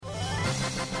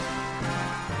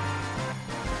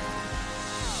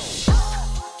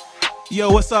Yo,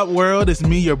 what's up, world? It's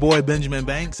me, your boy, Benjamin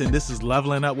Banks, and this is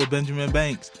Leveling Up with Benjamin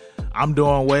Banks. I'm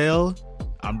doing well.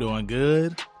 I'm doing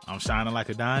good. I'm shining like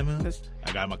a diamond.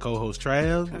 I got my co-host,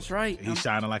 Trav. That's right. He's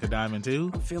shining like a diamond, too.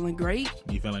 I'm feeling great.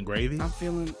 You feeling gravy? I'm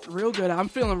feeling real good. I'm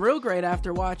feeling real great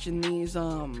after watching these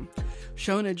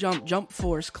Shonen Jump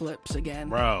Force clips again.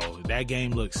 Bro, that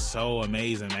game looks so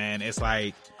amazing, man. It's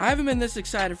like... I haven't been this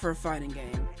excited for a fighting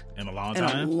game. In a long In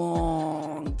time? a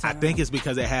long time. I think it's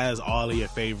because it has all of your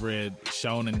favorite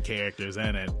shonen characters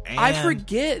in it. And I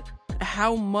forget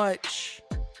how much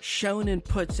Shonen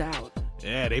puts out.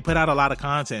 Yeah, they put out a lot of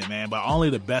content, man, but only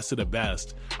the best of the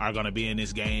best are going to be in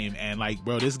this game. And, like,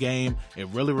 bro, this game, it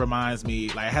really reminds me,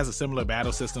 like, it has a similar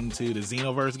battle system to the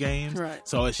Xenoverse games. Right.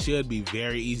 So it should be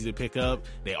very easy to pick up.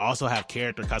 They also have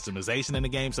character customization in the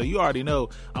game. So you already know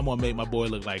I'm going to make my boy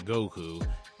look like Goku.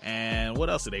 And what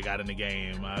else do they got in the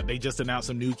game? They just announced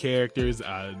some new characters,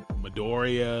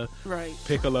 Midoriya, Right.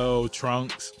 Piccolo,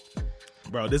 Trunks.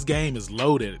 Bro, this game is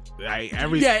loaded. Like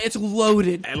it's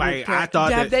loaded. Like I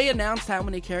thought, have they announced how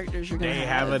many characters you're gonna have? They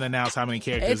haven't announced how many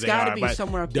characters it's they gotta are, be but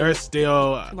somewhere up they're there.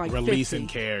 still Like releasing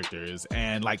 50. characters,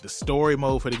 and like the story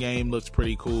mode for the game looks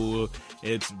pretty cool.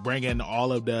 It's bringing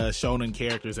all of the shonen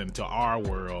characters into our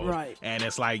world, right? And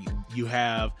it's like you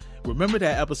have. Remember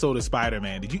that episode of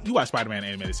Spider-Man? Did you watch Spider-Man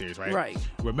animated series, right? Right.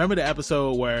 Remember the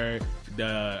episode where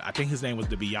I think his name was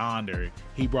the Beyonder.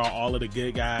 He brought all of the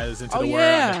good guys into the world.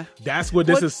 Yeah. That's what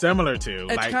this is similar to.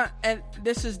 It's Like, and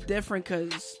this is different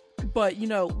but you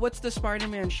know, what's the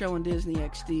Spider-Man show on Disney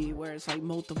XD where it's like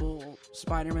multiple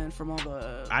Spider-Man from all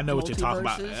the I know what you're talking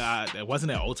multiverses? about.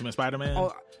 Wasn't it Ultimate Spider-Man?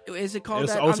 Oh, is it called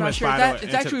It's that? Ultimate I'm not sure. Spider-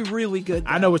 It's actually really good,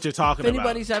 though. I know what you're talking If about.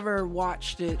 anybody's ever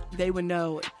watched it, they would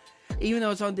know. Even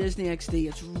though it's on Disney XD,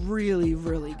 it's really,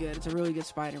 really good. It's a really good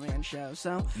Spider-Man show.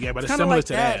 So yeah, but it's kinda similar like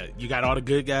to that. You got all the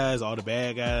good guys, all the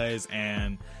bad guys,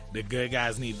 and the good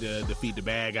guys need to defeat the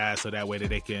bad guys so that way that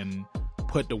they can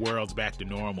put the worlds back to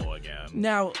normal again.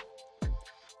 Now,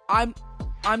 I'm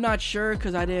not sure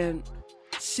because I didn't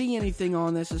see anything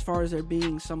on this as far as there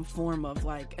being some form of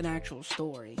like an actual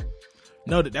story.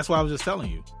 No, that's why I was just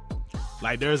telling you.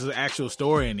 Like, there's an actual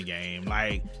story in the game.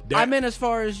 Like, I meant as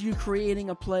far as you creating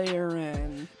a player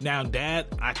and... Now,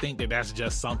 I think that's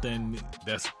just something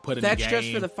that's put in the game. That's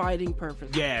just for the fighting purpose.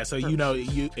 Yeah, so you know,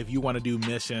 if you want to do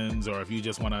missions or if you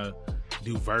just want to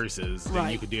do verses,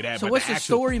 then you could do that. So but what's the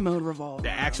story mode revolve?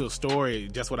 The actual story,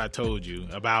 just what I told you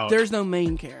about... There's no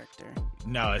main character.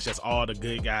 No, it's just all the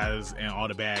good guys and all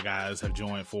the bad guys have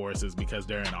joined forces because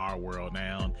they're in our world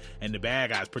now. And the bad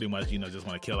guys pretty much, just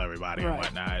want to kill everybody and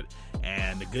whatnot.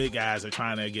 And the good guys are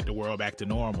trying to get the world back to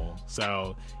normal.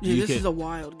 So this is a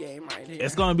wild game right here.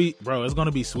 It's gonna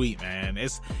be sweet, man.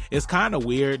 It's kind of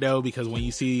weird though, because when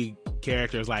you see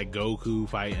characters like Goku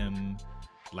fighting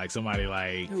like somebody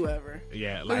like whoever,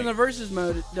 yeah, but in the versus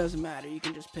mode it doesn't matter. You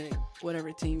can just pick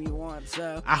whatever team you want.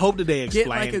 So I hope that they explain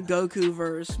like a Goku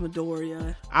versus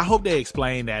Midoriya. I hope they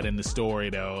explain that in the story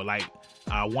though. Like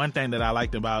one thing that I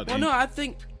liked about I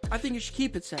think you should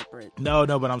keep it separate. No,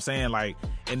 but I'm saying like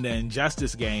in the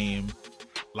Injustice game,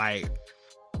 like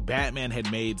Batman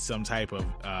had made some type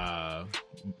of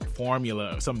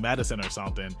formula, some medicine or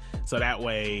something, so that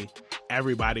way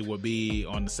everybody would be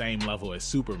on the same level as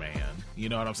Superman. You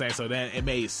know what I'm saying? So then it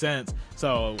made sense.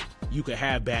 So you could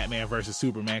have Batman versus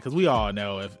Superman, because we all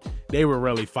know if they were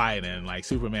really fighting, like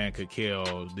Superman could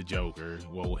kill the Joker.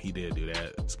 Well, he did do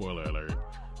that. Spoiler alert.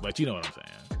 But you know what I'm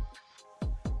saying.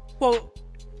 Well,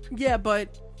 yeah,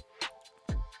 but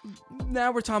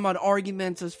now we're talking about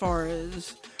arguments as far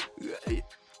as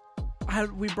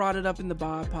we brought it up in the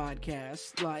Bob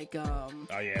podcast, like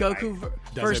Goku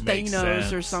versus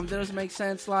Thanos or something. Doesn't make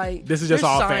sense. Like, this is just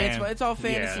all science, but it's all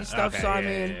fantasy stuff. Okay, so I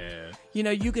mean,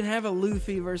 you can have a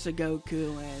Luffy versus a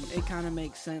Goku, and it kind of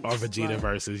makes sense. Or Vegeta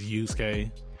versus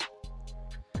Yusuke.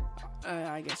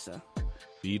 I guess so.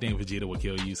 Do you think Vegeta would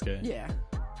kill Yusuke? Yeah.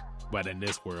 But in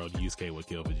this world, Yusuke would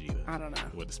kill Vegeta. I don't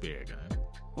know. With the spirit gun.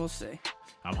 We'll see.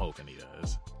 I'm hoping he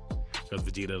does. Because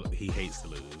Vegeta, he hates to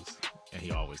lose. And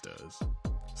he always does.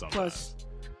 Sometimes. Plus,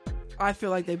 I feel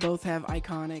like they both have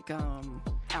iconic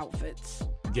outfits.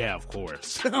 Yeah, of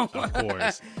course. Of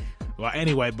course. Well,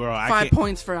 anyway, bro. 5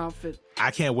 points for outfit.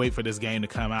 I can't wait for this game to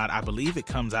come out. I believe it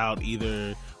comes out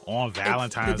either on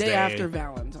Valentine's Day. The day after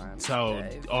Valentine's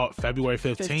Day. So, February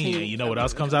 15th. And you know what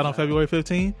else comes out on February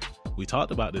 15th? We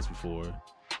talked about this before.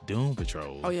 Doom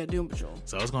Patrol. Oh, yeah, Doom Patrol.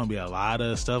 So it's going to be a lot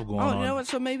of stuff going on. Oh, you know what?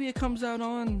 So maybe it comes out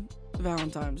on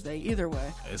Valentine's Day. Either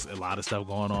way. It's a lot of stuff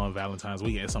going on Valentine's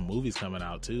weekend. Some movies coming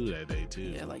out, too, that day, too.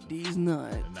 Yeah, like D's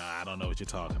Nuts. Nah, I don't know what you're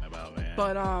talking about, man.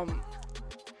 But,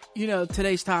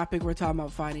 today's topic, we're talking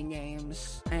about fighting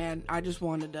games, and I just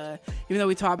wanted to, even though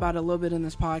we talked about it a little bit in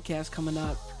this podcast coming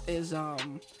up, is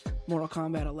Mortal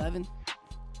Kombat 11.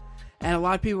 And a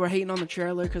lot of people were hating on the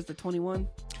trailer because the 21.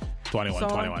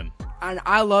 21. And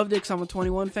I loved it because I'm a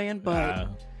 21 fan, but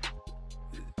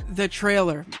the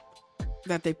trailer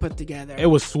that they put together, it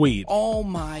was sweet. Oh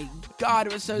my God,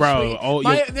 it was so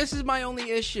sweet. This is my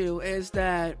only issue, is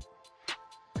that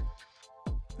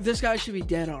this guy should be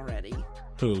dead already.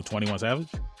 Who? 21 Savage?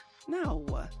 No.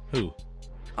 Who?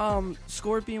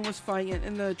 Scorpion was fighting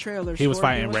in the trailer. He was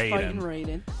fighting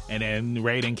Raiden. And then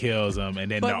Raiden kills him, and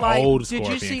then but old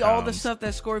Scorpion did you see comes. all the stuff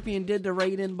that Scorpion did to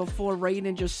Raiden before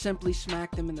Raiden just simply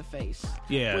smacked him in the face?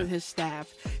 Yeah. With his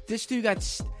staff. This dude got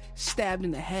stabbed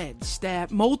in the head.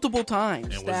 Stabbed multiple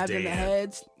times. Stabbed in the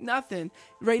head. Nothing.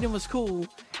 Raiden was cool,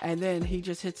 and then he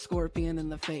just hit Scorpion in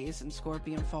the face, and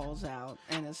Scorpion falls out,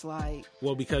 and it's like...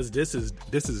 Well, because this is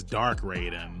Dark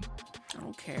Raiden. I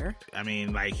don't care. I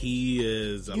mean, like, he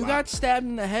is... You got stabbed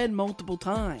in the head multiple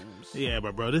times. Yeah,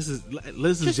 but bro, this is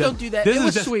just don't do that. It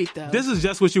was sweet, though. This is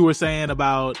just what you were saying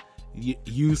about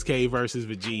Yusuke versus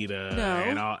Vegeta. No.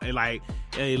 And all, and like,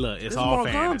 hey, look, it's all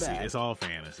fantasy. It's all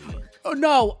fantasy. Oh,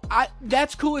 no,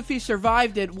 that's cool if he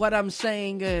survived it. What I'm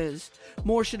saying is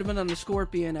more should have been on the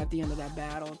Scorpion at the end of that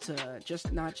battle to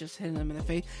not just hit him in the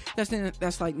face. That's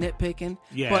like nitpicking.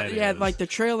 Yeah, but yeah, like the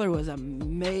trailer was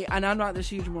amazing. And I'm not this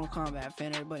huge Mortal Kombat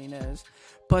fan, everybody knows.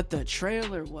 But the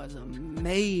trailer was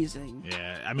amazing.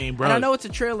 Yeah, I mean, bro. And I know it's a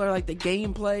trailer, like the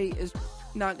gameplay is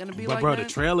not going to be like that. But bro, that.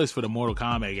 the trailers for the Mortal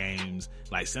Kombat games,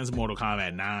 like since Mortal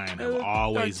Kombat 9, have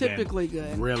always typically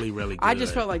been good. Really, really good. I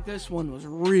just felt like this one was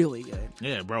really good.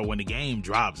 Yeah, bro, when the game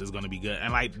drops, it's going to be good.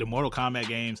 And like the Mortal Kombat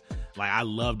games, like I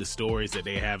love the stories that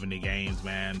they have in the games,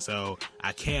 man. So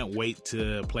I can't wait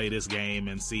to play this game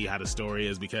and see how the story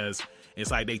is, because it's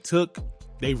like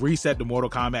they reset the Mortal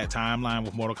Kombat timeline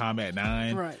with Mortal Kombat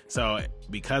 9. Right. So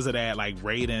because of that, like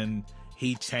Raiden,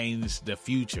 he changed the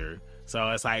future. So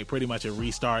it's like pretty much a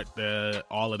restart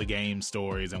all of the game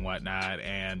stories and whatnot.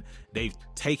 And they've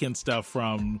taken stuff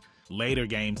from later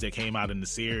games that came out in the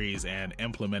series and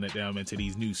implemented them into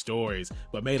these new stories,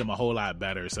 but made them a whole lot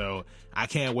better. So I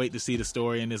can't wait to see the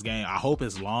story in this game. I hope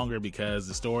it's longer, because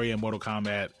the story in Mortal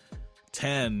Kombat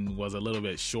 10 was a little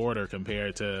bit shorter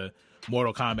compared to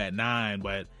Mortal Kombat 9.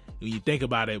 But when you think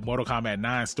about it, Mortal Kombat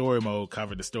 9 story mode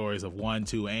covered the stories of 1,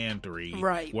 2, and 3.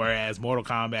 Right. Whereas Mortal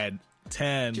Kombat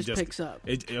 10 just picks up.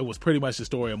 It was pretty much the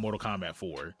story of Mortal Kombat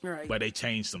 4. Right. But they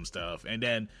changed some stuff. And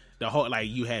then the whole, like,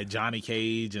 you had Johnny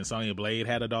Cage and Sonya Blade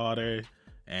had a daughter,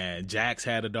 and Jax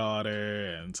had a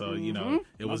daughter, and so,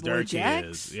 it was their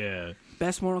kids. Yeah.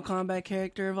 Best Mortal Kombat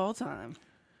character of all time.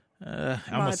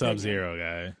 I'm a Sub-Zero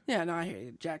guy. Yeah, no, I hear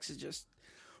you. Jax is just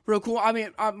real cool. I mean,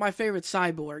 my favorite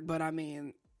Cyborg, but I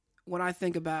mean, when I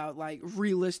think about, like,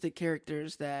 realistic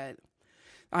characters that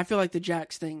I feel like the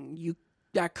Jax thing,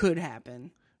 that could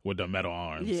happen. With the metal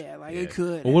arms. Yeah, like it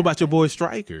could. Well, what about your boy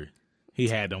Stryker? He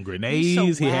had them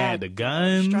grenades. He had the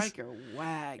guns. Stryker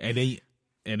whack. And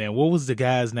then what was the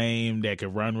guy's name that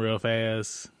could run real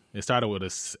fast? It started with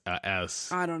a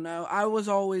S. I don't know. I was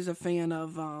always a fan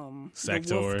of Sector.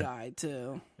 The Wolf guy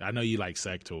too. I know you like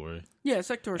Sector. Yeah,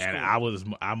 Sector's and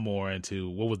cool. I'm more into,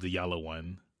 what was the yellow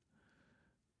one?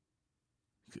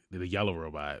 The yellow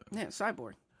robot. Yeah,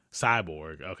 Cyborg.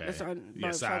 Okay.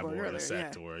 Cyborg or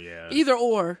Sector, yeah. Either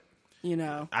or,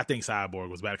 I think Cyborg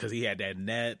was better because he had that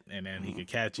net, and then he could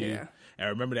catch you. Yeah. And I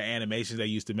remember the animations they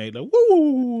used to make, like,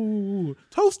 woo,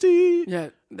 toasty. Yeah,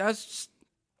 that's...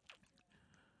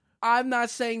 I'm not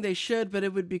saying they should, but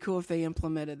it would be cool if they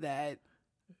implemented that.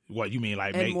 What, you mean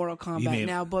like in Mortal Kombat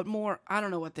now, but more, I don't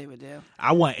know what they would do.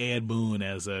 I want Ed Boon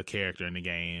as a character in the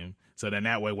game. So then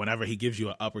that way, whenever he gives you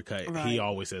an uppercut, he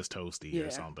always says toasty or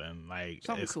something. Like,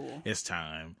 something cool. It's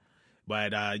time.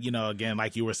 But, again,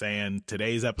 like you were saying,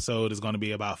 today's episode is going to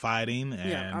be about fighting. And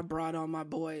yeah, I brought on my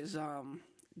boys,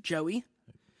 Joey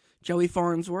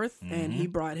Farnsworth, and he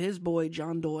brought his boy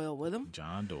John Doyle with him.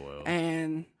 John Doyle.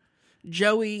 And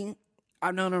Joey,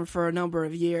 I've known him for a number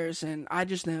of years, and I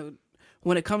just know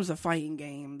when it comes to fighting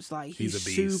games, like, he's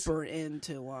super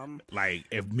into them. Like,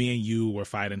 if me and you were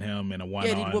fighting him in a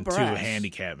 1-on-2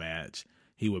 handicap match,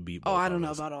 he would beat both I don't of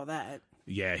know us. about all that.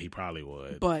 Yeah, he probably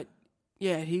would. But,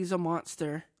 yeah, he's a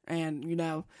monster. And,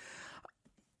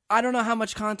 I don't know how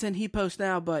much content he posts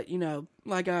now, but,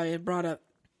 like I had brought up,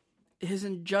 his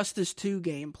Injustice 2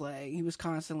 gameplay, he was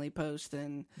constantly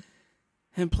posting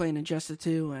him playing Injustice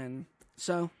 2. And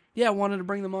so, yeah, I wanted to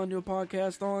bring them on to a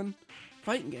podcast on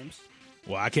fighting games.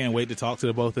 Well, I can't wait to talk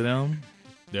to both of them.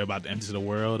 They're about to enter the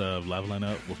world of Leveling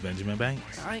Up with Benjamin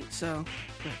Banks. All right, so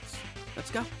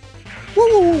let's go.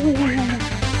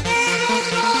 Woo!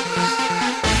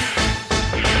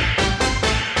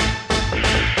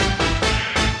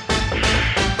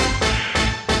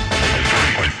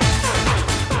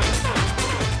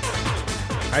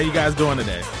 you guys doing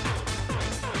today?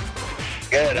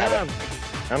 Good. Yeah,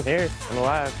 I'm here. I'm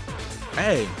alive.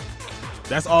 Hey,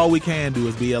 that's all we can do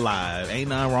is be alive. Ain't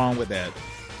nothing wrong with that.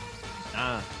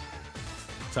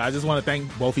 So I just want to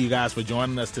thank both of you guys for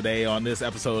joining us today on this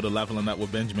episode of Leveling Up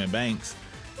with Benjamin Banks.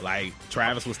 Like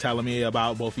Travis was telling me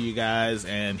about both of you guys,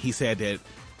 and he said that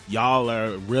y'all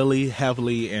are really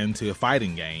heavily into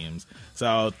fighting games.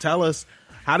 So tell us,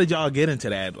 how did y'all get into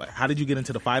that? Like, how did you get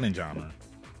into the fighting genre?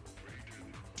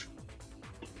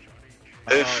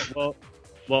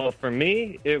 Well, for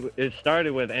me, it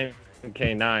started with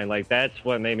MK9. Like, that's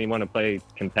what made me want to play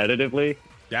competitively.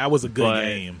 That was a good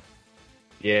game.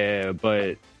 Yeah,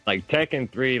 but like Tekken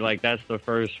 3, like that's the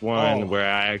first one where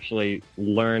I actually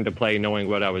learned to play knowing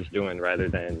what I was doing rather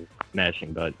than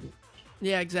mashing buttons.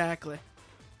 Yeah, exactly.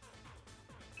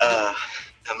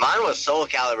 Mine was Soul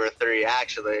Calibur 3,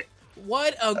 actually.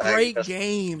 What a great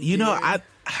game! You know, dude.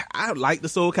 I like the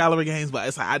Soul Calibur games, but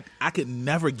it's like I could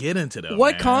never get into them.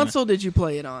 What man. console did you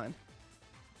play it on?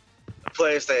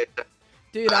 PlayStation.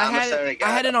 Dude, I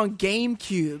had it on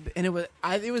GameCube, and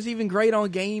it was even great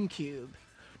on GameCube.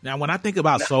 Now, when I think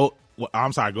about Soul,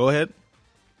 I'm sorry. Go ahead.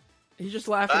 He's just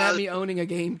laughing at me owning a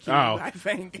GameCube. I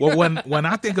think. Well, when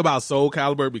I think about Soul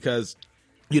Calibur, because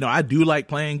I do like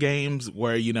playing games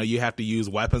where you have to use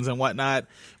weapons and whatnot,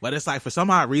 but it's like for some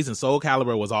odd reason Soul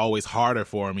Calibur was always harder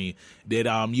for me. Did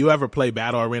you ever play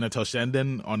Battle Arena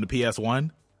Toshinden on the PS1?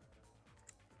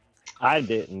 I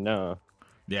didn't know.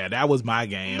 Yeah, that was my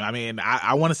game. I mean,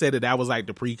 I want to say that was like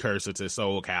the precursor to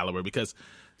Soul Calibur, because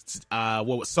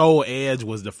Soul Edge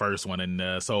was the first one in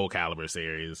the Soul Calibur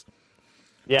series.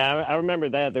 Yeah, I remember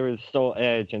that. There was Soul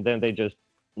Edge, and then they just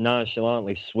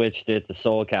nonchalantly switched it to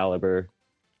Soul Calibur.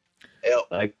 Yep.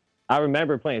 Like, I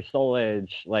remember playing Soul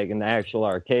Edge, like, in the actual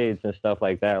arcades and stuff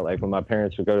like that, like, when my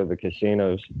parents would go to the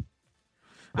casinos.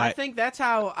 I think that's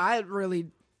how I really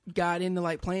got into,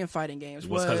 like, playing fighting games.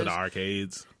 Was because of the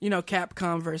arcades?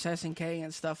 Capcom versus SNK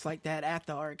and stuff like that at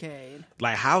the arcade.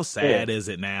 Like, how sad is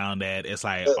it now that it's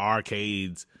like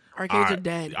arcades are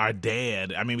dead? Are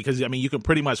dead. I mean, because you can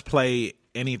pretty much play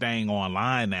anything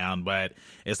online now, but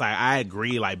it's like, I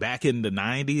agree, like back in the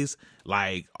 90s,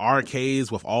 like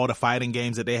arcades with all the fighting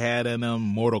games that they had in them,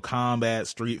 Mortal Kombat,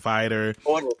 Street Fighter,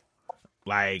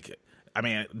 like, I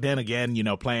mean, then again,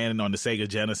 playing on the Sega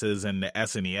Genesis and the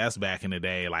SNES back in the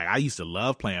day, like I used to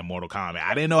love playing Mortal Kombat.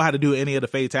 I didn't know how to do any of the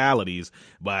fatalities,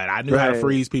 but I knew how to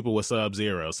freeze people with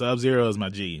Sub-Zero. Sub-Zero is my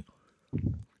G.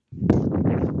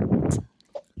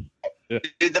 Dude,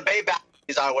 the Bay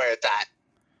Batteries are where it's at.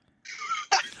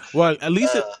 Well, at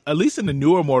least in the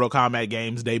newer Mortal Kombat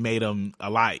games, they made them a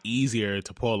lot easier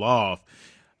to pull off.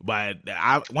 But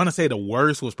I want to say the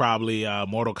worst was probably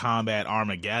Mortal Kombat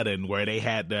Armageddon, where they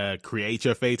had to create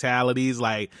your fatalities.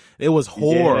 Like, it was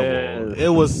horrible. Yeah.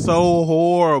 It was so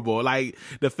horrible. Like,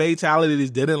 the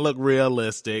fatalities didn't look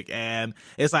realistic, and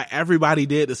it's like everybody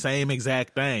did the same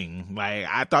exact thing. Like,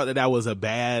 I thought that was a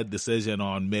bad decision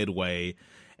on Midway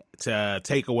to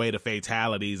take away the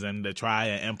fatalities and to try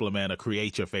and implement a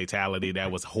create your fatality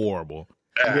that was horrible.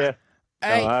 Yeah,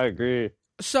 hey, I agree.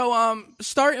 So,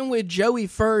 starting with Joey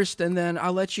first, and then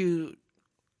I'll let you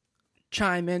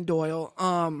chime in, Doyle.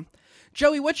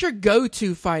 Joey, what's your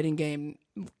go-to fighting game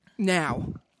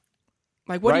now?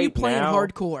 Like, what are you playing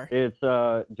hardcore? It's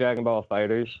Dragon Ball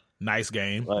FighterZ. Nice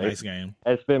game. Like, nice game.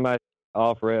 It's been my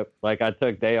off rip. Like, I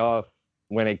took day off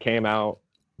when it came out.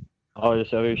 All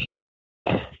this other shit.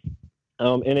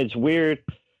 And it's weird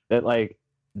that, like,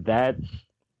 that's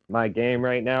my game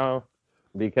right now,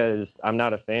 because I'm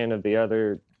not a fan of the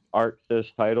other ArcSys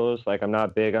titles. Like, I'm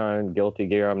not big on Guilty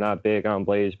Gear. I'm not big on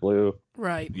Blaze Blue.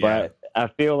 Right. But I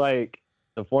feel like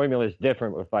the formula is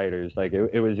different with fighters. Like,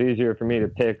 it was easier for me to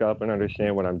pick up and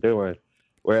understand what I'm doing.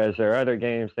 Whereas there are other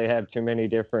games, they have too many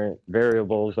different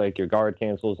variables, like your guard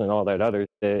cancels and all that other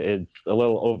shit. It's a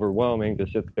little overwhelming to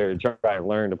sit there and try and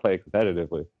learn to play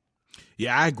competitively.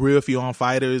 Yeah, I agree with you on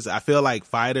fighters. I feel like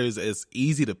fighters is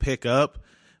easy to pick up,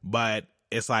 but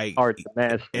it's like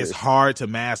it's hard to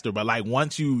master. But like,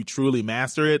 once you truly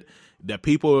master it, the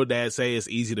people that say it's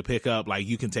easy to pick up, like,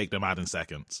 you can take them out in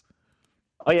seconds.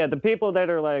 Oh yeah, the people that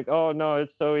are like, oh no,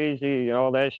 it's so easy and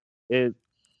all that shit,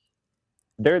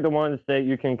 they're the ones that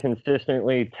you can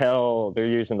consistently tell they're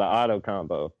using the auto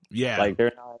combo. Yeah, like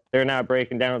they're not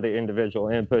breaking down the individual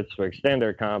inputs to extend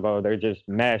their combo. They're just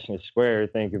mashing square,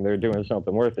 thinking they're doing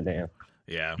something worth a damn.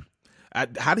 Yeah.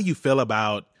 How do you feel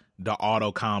about the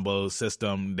auto combo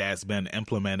system that's been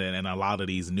implemented in a lot of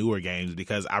these newer games?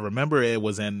 Because I remember it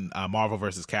was in Marvel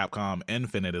vs. Capcom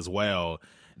Infinite as well.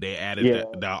 They added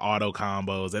the auto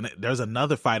combos, and there's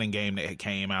another fighting game that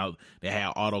came out that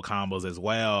had auto combos as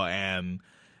well. And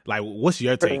Like, what's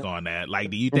your take on that? Like,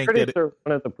 do you I'm think pretty that sure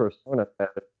one of the Persona had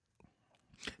it.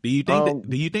 do you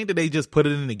think that they just put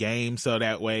it in the game so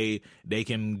that way they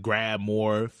can grab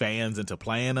more fans into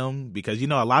playing them? Because a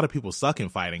lot of people suck in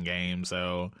fighting games.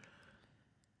 So,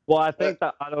 Well, I think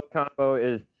the auto combo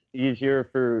is easier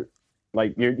for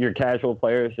like your casual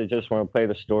players that just want to play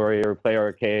the story or play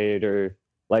arcade or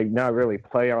like not really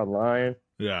play online.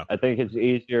 yeah, I think it's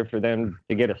easier for them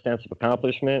to get a sense of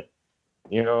accomplishment.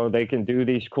 They can do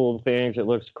these cool things. It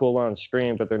looks cool on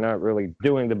screen, but they're not really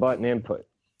doing the button input.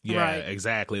 yeah, Right.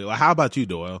 exactly. Well, how about you,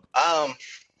 Doyle?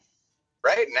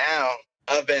 Right now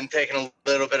I've been taking a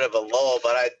little bit of a lull,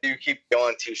 but I do keep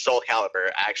going to Soul Calibur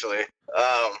actually.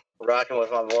 Rocking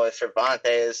with my boy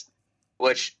Cervantes,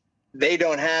 which they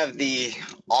don't have the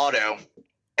auto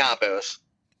combos,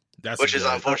 which is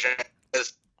unfortunate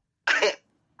because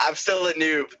I'm still a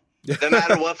noob. No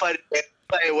matter what fight I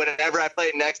play, whenever I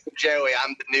play next to Joey,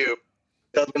 I'm the noob.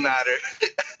 Doesn't matter.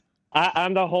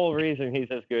 I'm the whole reason he's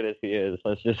as good as he is.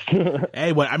 Let's just.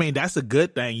 Hey, well, I mean, that's a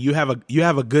good thing. You have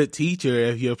a good teacher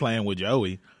if you're playing with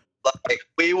Joey. Like,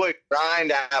 we would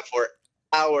grind out for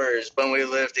hours when we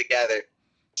lived together,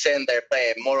 sitting there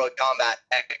playing Mortal Kombat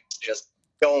X, just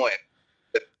going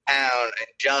to town.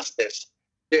 Injustice.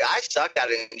 Dude, I sucked at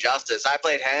Injustice. I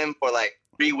played him for like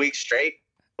 3 weeks straight,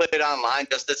 put it online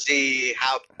just to see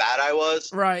how bad I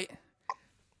was. Right.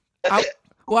 I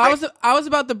was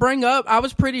about to bring up, I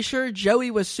was pretty sure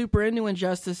Joey was super into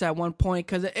Injustice at one point,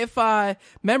 because if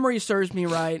memory serves me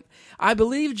right, I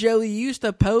believe Joey used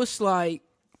to post like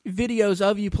videos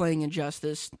of you playing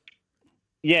Injustice.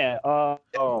 Yeah.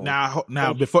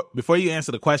 Now, before you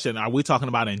answer the question, are we talking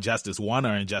about Injustice 1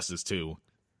 or Injustice 2?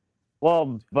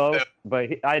 Well, both, but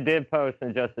I did post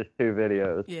Injustice 2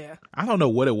 videos. Yeah. I don't know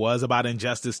what it was about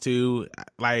Injustice 2.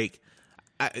 Like,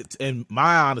 in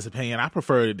my honest opinion, I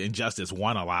preferred Injustice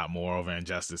 1 a lot more over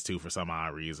Injustice 2 for some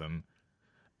odd reason.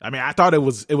 I mean, I thought it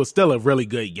was still a really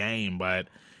good game, but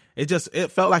it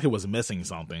felt like it was missing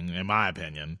something, in my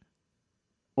opinion.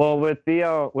 Well, with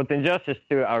Injustice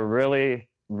 2, I really,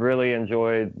 really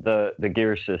enjoyed the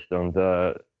gear system,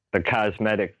 the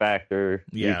cosmetic factor.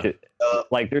 Yeah.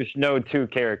 Like, there's no two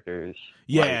characters.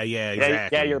 Yeah,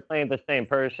 exactly. Yeah, you're playing the same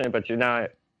person, but you're not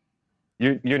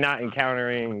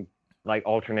encountering like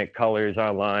alternate colors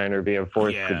online or being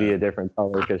forced to be a different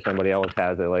color because somebody else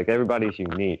has it. Like, everybody's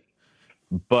unique.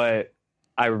 But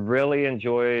I really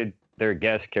enjoyed their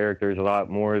guest characters a lot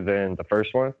more than the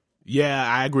first one. Yeah,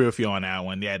 I agree with you on that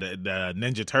one. Yeah, the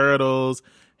Ninja Turtles,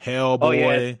 Hellboy. Oh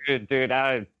yeah, dude,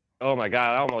 oh my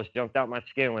god, I almost jumped out my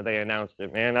skin when they announced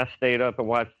it, man. I stayed up and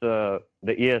watched the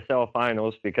ESL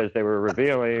finals because they were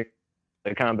revealing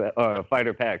the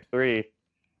Fighter Pack 3,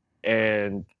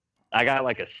 and I got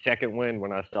like a second wind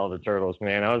when I saw the Turtles,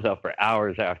 man. I was up for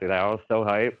hours after that. I was so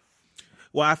hyped.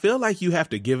 Well, I feel like you have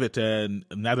to give it to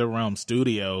NetherRealm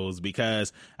Studios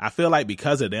because I feel like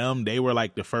because of them, they were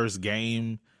like the first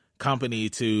game company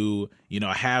to,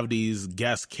 have these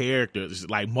guest characters,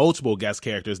 like multiple guest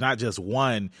characters, not just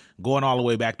one, going all the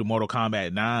way back to Mortal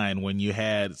Kombat 9 when you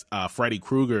had Freddy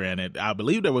Krueger in it. I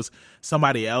believe there was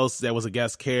somebody else that was a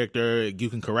guest character. You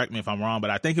can correct me if I'm wrong, but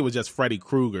I think it was just Freddy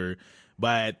Krueger.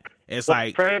 But it's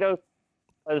like Fredo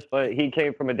was, but he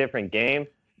came from a different game.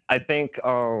 I think,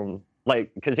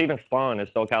 because even Spawn is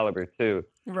Soul Calibur 2.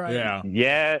 Right.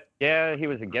 Yeah, he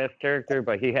was a guest character,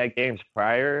 but he had games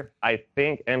prior. I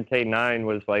think MK9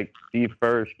 was like the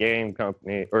first game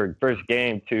company or first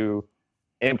game to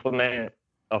implement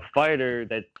a fighter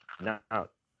that's not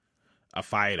a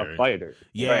fighter.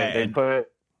 Yeah, right. They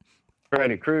put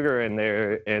Freddy Krueger in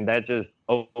there, and that just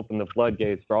opened the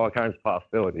floodgates for all kinds of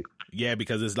possibilities. Yeah,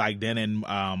 because it's like then in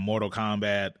Mortal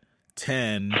Kombat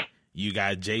 10, you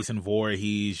got Jason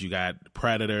Voorhees, you got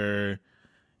Predator,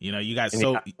 you got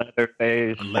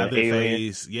Leatherface,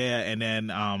 yeah, and then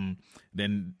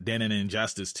in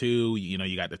Injustice 2,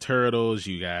 you got the Turtles,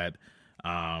 you got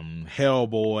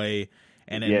Hellboy,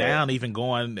 and then now even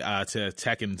going to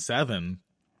Tekken 7,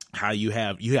 how you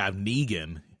have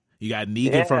Negan. You got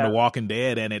Negan from The Walking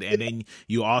Dead in it, and then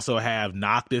you also have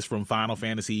Noctis from Final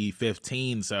Fantasy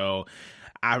 15. So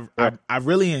I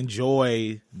really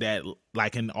enjoy that,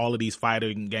 like in all of these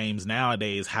fighting games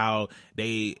nowadays, how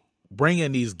they bring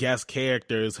in these guest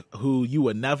characters who you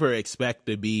would never expect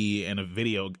to be in a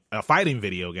fighting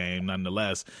video game,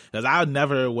 nonetheless. Because I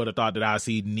never would have thought that I'd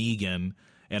see Negan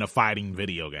in a fighting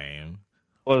video game.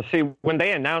 Well, see, when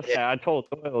they announced that, I told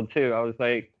Doyle too. I was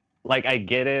like, I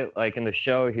get it. Like in the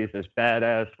show, he's this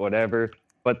badass, whatever.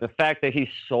 But the fact that he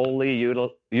solely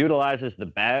utilizes the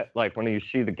bat, like when you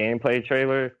see the gameplay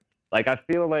trailer, like I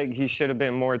feel like he should have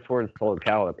been more towards Soul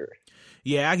Calibur.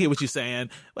 Yeah, I get what you're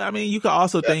saying. But I mean, you could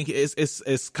also think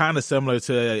it's kind of similar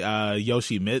to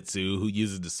Yoshimitsu, who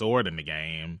uses the sword in the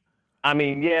game. I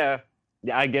mean, yeah,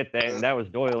 I get that. And that was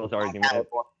Doyle's argument.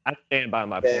 I stand by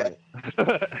my point.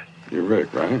 You're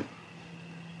Rick, right?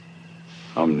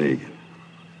 I'm Negan.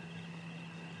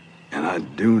 And I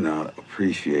do not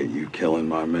appreciate you killing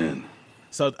my men.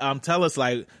 So tell us,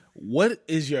 like, what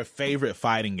is your favorite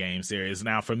fighting game series?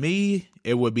 Now, for me,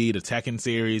 it would be the Tekken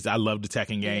series. I love the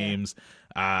Tekken games.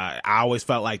 I always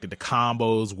felt like that the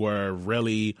combos were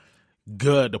really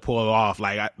good to pull off.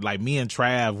 Like me and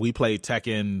Trav, we played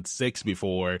Tekken 6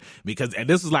 before and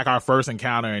this was like our first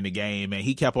encounter in the game, and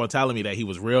he kept on telling me that he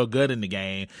was real good in the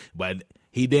game, but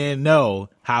he didn't know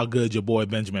how good your boy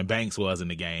Benjamin Banks was in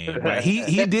the game. But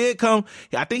he did come.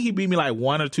 I think he beat me like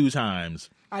 1 or 2 times.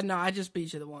 I just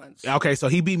beat you the once. Okay, so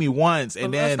he beat me once,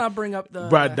 and then let's not bring up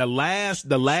the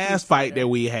last fight that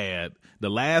we had. The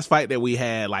last fight that we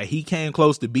had, like, he came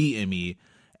close to beating me,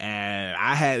 and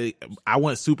I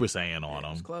went Super Saiyan on him.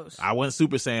 It was close. I went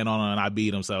Super Saiyan on him, and I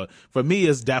beat him. So for me,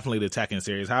 it's definitely the Tekken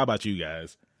series. How about you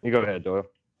guys? You go ahead, Doyle.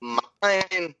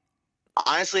 Mine,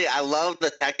 honestly, I love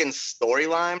the Tekken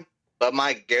storyline, but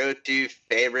my go-to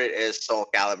favorite is Soul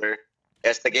Calibur.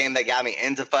 It's the game that got me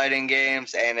into fighting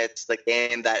games, and it's the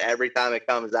game that every time it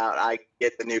comes out, I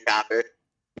get the new copy.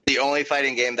 The only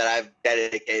fighting game that I've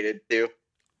dedicated to.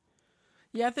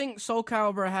 Yeah, I think Soul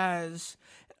Calibur has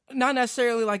not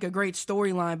necessarily like a great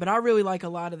storyline, but I really like a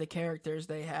lot of the characters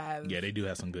they have. Yeah, they do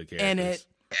have some good characters. And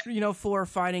it, for a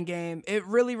fighting game, it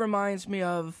really reminds me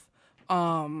of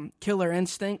Killer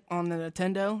Instinct on the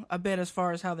Nintendo a bit as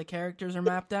far as how the characters are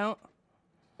mapped out.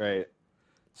 Right.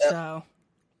 So,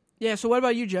 yeah. So what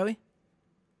about you, Joey?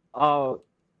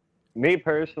 Me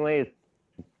personally, it's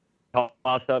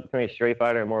tossed up between Street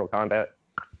Fighter and Mortal Kombat.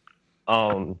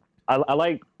 I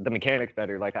like the mechanics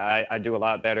better. Like, I do a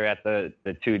lot better at the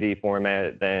 2D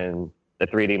format than the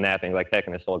 3D mapping, like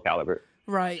Tekken and Soul Calibur.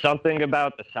 Right. Something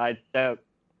about the sidestep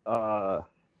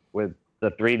with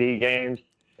the 3D games,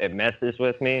 it messes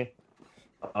with me.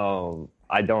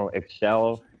 I don't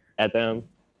excel at them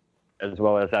as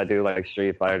well as I do like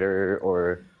Street Fighter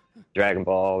or Dragon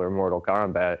Ball or Mortal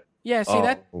Kombat. Yeah, see,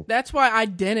 that's why I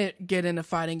didn't get into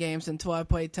fighting games until I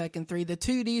played Tekken 3. The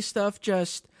 2D stuff,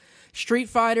 just Street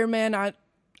Fighter, man,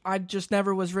 I just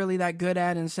never was really that good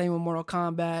at, and same with Mortal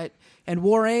Kombat. And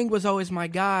Warang was always my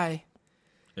guy.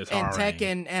 It's and Warang.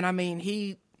 Tekken, and I mean,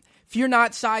 if you're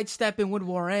not sidestepping with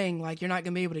Warang, like, you're not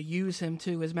going to be able to use him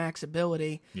to his max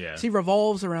ability. Yeah. He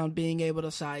revolves around being able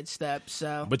to sidestep,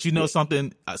 so. But you know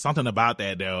something about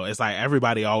that, though? It's like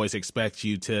everybody always expects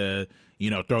you to,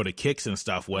 throw the kicks and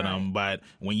stuff with them. But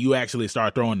when you actually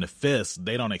start throwing the fists,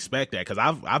 they don't expect that. Because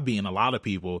I've beaten a lot of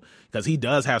people because he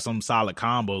does have some solid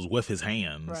combos with his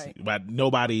hands. Right. But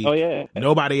nobody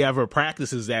ever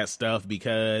practices that stuff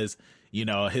because,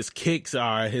 his kicks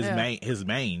are his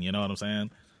main. You know what I'm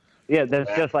saying? Yeah, that's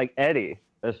just like Eddie.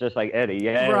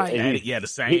 Yeah, right. Eddie, the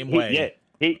same way.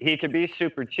 He could be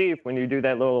super cheap when you do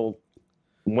that little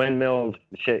windmill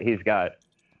shit he's got.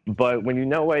 But when you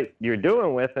know what you're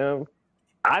doing with him,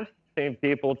 I've seen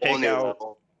people take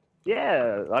out.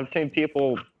 Yeah, I've seen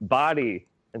people body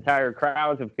entire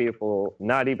crowds of people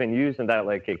not even using that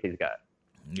leg kick he's got.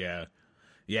 Yeah.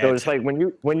 So it's like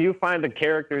when you find a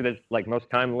character that's like most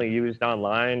commonly used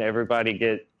online, everybody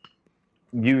gets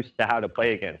used to how to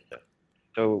play against it.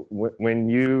 So when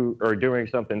you are doing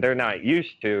something they're not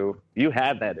used to, you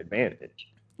have that advantage.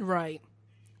 Right.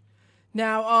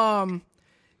 Now,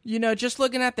 just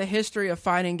looking at the history of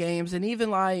fighting games, and even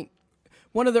like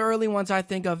one of the early ones I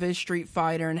think of is Street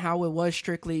Fighter and how it was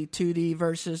strictly 2D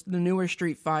versus the newer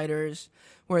Street Fighters,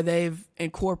 where they've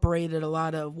incorporated a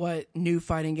lot of what new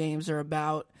fighting games are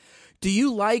about. Do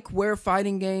you like where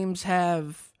fighting games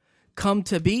have come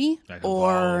to be,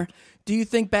 or do you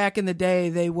think back in the day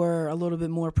they were a little bit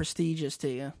more prestigious to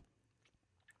you?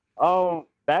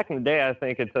 Back in the day, I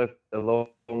think it took a little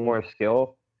more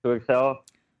skill to excel,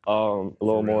 a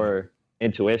little more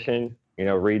intuition,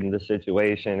 reading the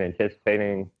situation,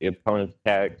 anticipating the opponent's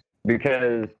attacks.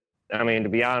 Because, I mean, to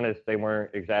be honest, they weren't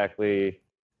exactly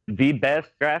the best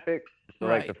graphics. So,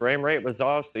 like, the frame rate was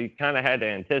off, so you kind of had to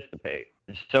anticipate.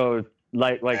 So,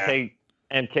 like take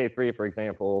MK3, for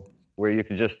example, where you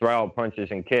could just throw out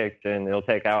punches and kicks, and it'll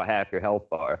take out half your health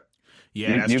bar.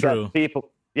 Yeah, that's true.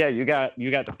 You got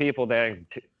the people that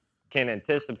can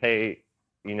anticipate,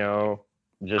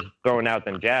 just throwing out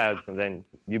them jabs, and then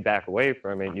you back away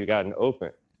from it, and you got an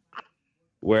open.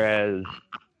 Whereas,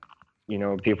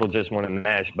 people just want to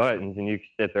mash buttons, and you can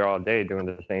sit there all day doing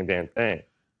the same damn thing.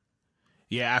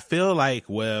 Yeah, I feel like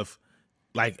with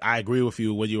like I agree with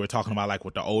you when you were talking about like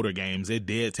with the older games, it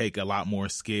did take a lot more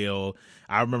skill.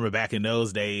 I remember back in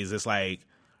those days, it's like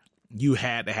you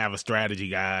had to have a strategy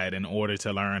guide in order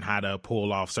to learn how to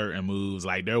pull off certain moves.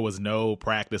 Like there was no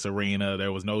practice arena,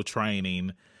 there was no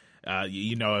training.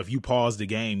 You know, if you paused the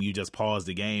game, you just paused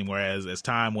the game. Whereas as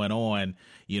time went on,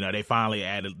 you know, they finally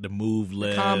added the move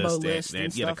list,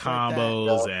 and the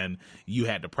combos, like and you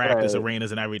had the practice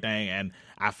arenas and everything. And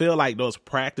I feel like those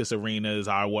practice arenas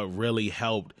are what really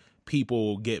helped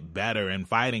people get better in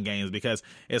fighting games, because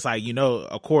it's like, you know,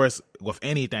 of course, with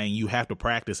anything, you have to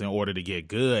practice in order to get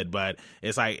good. But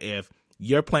it's like if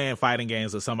you're playing fighting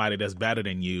games with somebody that's better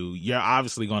than you, you're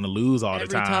obviously going to lose all the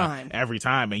time, every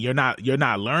time, and you're not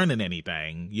learning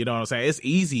anything. You know what I'm saying? It's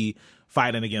easy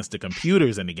fighting against the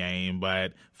computers in the game,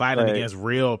 but fighting against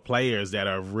real players that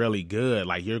are really good,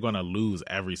 like you're going to lose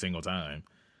every single time.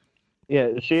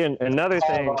 Yeah. See, another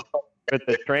thing with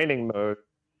the training mode.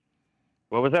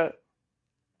 What was that?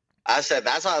 I said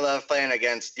that's why I love playing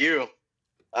against you.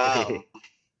 I'll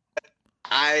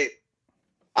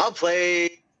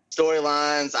play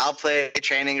storylines, I'll play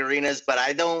training arenas, but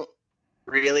I don't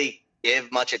really give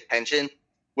much attention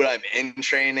when I'm in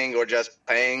training or just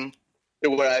playing.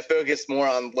 Where I focus more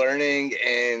on learning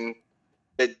and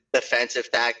the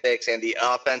defensive tactics and the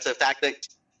offensive tactics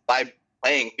by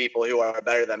playing people who are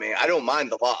better than me. I don't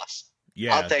mind the loss.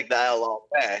 Yeah, I'll take the L all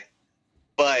day.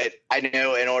 But I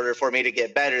know in order for me to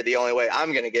get better, the only way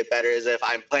I'm going to get better is if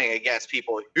I'm playing against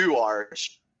people who are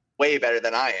way better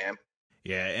than I am.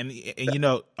 Yeah, and you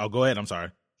know, go ahead. I'm sorry.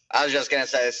 I was just going to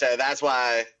say, so that's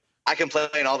why I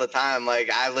complain all the time.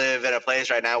 Like, I live in a place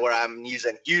right now where I'm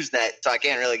using Usenet, so I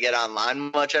can't really get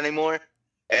online much anymore.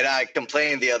 And I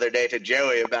complained the other day to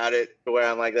Joey about it, where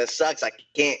I'm like, this sucks. I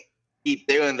can't keep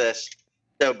doing this.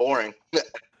 So boring.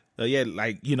 So, yeah,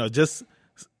 like, you know, just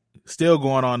still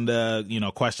going on the, you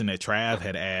know, question that Trav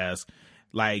had asked.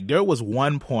 Like, there was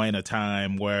one point of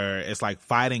time where it's like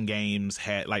fighting games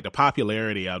had, like, the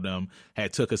popularity of them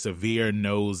had took a severe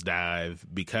nosedive,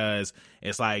 because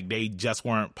it's like they just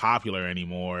weren't popular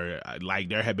anymore. Like,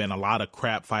 there had been a lot of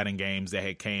crap fighting games that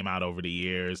had came out over the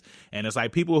years, and it's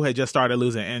like people had just started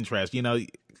losing interest, you know,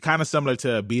 kind of similar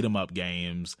to beat 'em up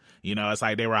games. You know, it's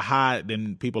like they were hot,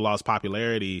 then people lost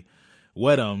popularity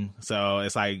with them, so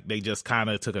it's like they just kind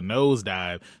of took a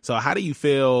nosedive. So how do you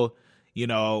feel, you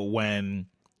know, when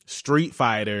Street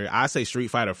Fighter, I say Street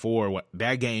Fighter 4,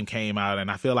 that game came out, and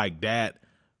I feel like that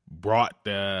brought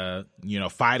the, you know,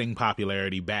 fighting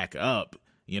popularity back up.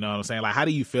 You know what I'm saying? Like, how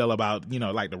do you feel about, you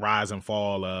know, like the rise and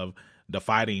fall of the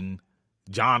fighting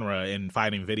genre in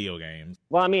fighting video games?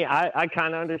 Well, I mean, I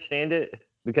kind of understand it,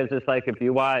 because it's like if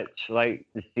you watch like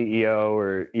the CEO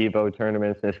or Evo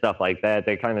tournaments and stuff like that,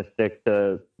 they kind of stick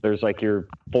to, there's like your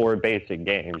 4 basic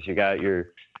games. You got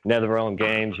your NetherRealm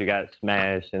games, you got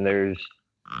Smash, and there's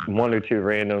 1 or 2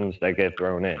 randoms that get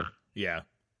thrown in. Yeah.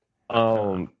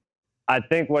 I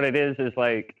think what it is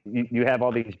like you have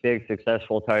all these big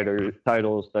successful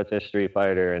titles such as Street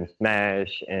Fighter and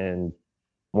Smash and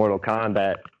Mortal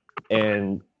Kombat,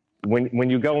 and when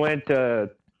you go into,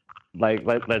 like,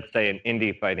 let's say an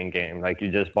indie fighting game, like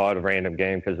you just bought a random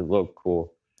game because it looked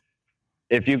cool.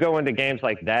 If you go into games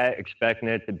like that expecting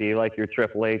it to be like your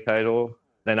AAA title,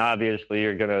 then obviously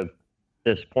you're going to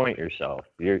disappoint yourself.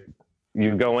 You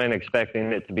go in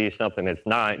expecting it to be something it's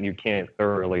not, and you can't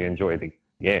thoroughly enjoy the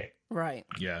game. Right.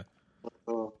 Yeah.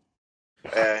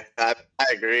 Yeah, I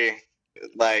agree.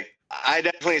 Like, I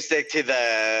definitely stick to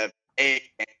the 8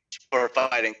 games for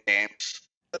fighting games.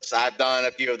 I've done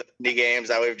a few of the indie games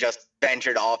that we've just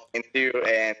ventured off into,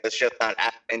 and it's just not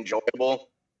as enjoyable.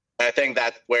 And I think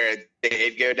that's where it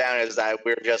did go down, is that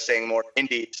we're just seeing more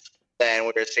indies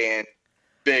than we're seeing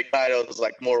big titles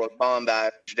like Mortal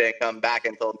Kombat, which didn't come back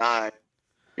until 9,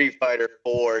 Street Fighter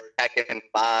 4, Tekken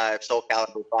 5, Soul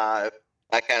Calibur 5,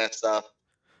 that kind of stuff.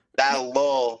 That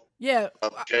lull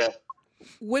of just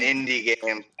indie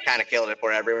games kind of killed it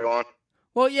for everyone.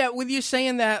 Well, yeah, with you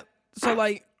saying that, so,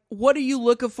 like, what are you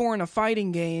looking for in a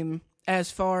fighting game as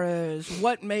far as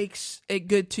what makes it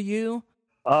good to you?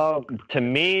 To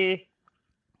me,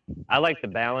 I like the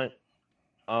balance.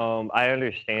 I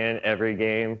understand every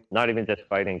game, not even just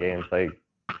fighting games, like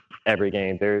every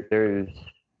game. There's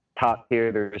top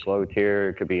tier, there's low tier,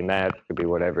 it could be maps, it could be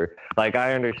whatever. Like,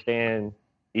 I understand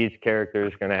each character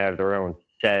is going to have their own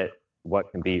set,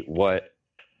 what can beat what.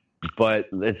 But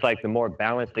it's like the more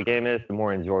balanced the game is, the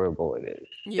more enjoyable it is.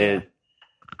 Yeah.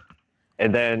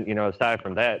 And then, you know, aside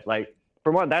from that, like,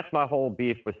 for one, that's my whole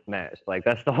beef with Smash. Like,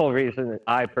 that's the whole reason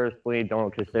I personally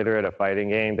don't consider it a fighting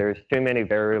game. There's too many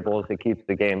variables that keeps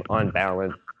the game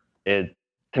unbalanced. To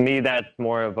me, that's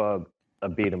more of a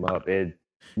beat 'em up.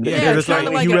 Yeah, Yeah, 'cause it's kind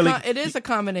of like you really, it is a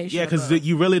combination. yeah, of because both.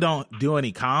 you really don't do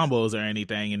any combos or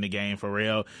anything in the game for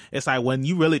real. It's like when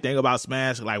you really think about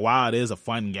Smash, like while it is a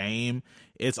fun game,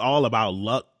 it's all about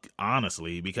luck,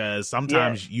 honestly, because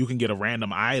sometimes you can get a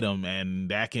random item and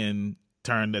that can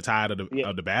turn the tide of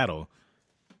the battle.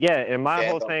 Yeah, and my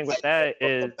whole the- thing with that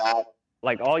is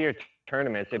like all your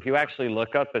tournaments. If you actually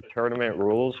look up the tournament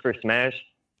rules for Smash,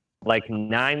 like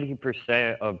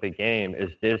 90% of the game is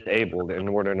disabled in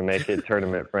order to make it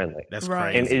tournament friendly. That's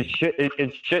Right. crazy. And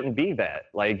it shouldn't be that.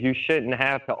 Like you shouldn't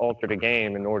have to alter the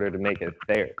game in order to make it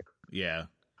fair. Yeah.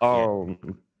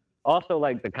 Also,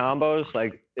 like the combos,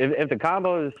 like if the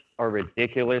combos are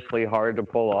ridiculously hard to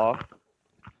pull off,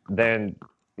 then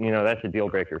that's a deal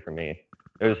breaker for me.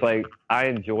 It's like I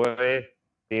enjoy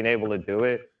being able to do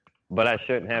it, but I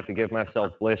shouldn't have to give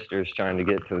myself blisters trying to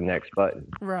get to the next button.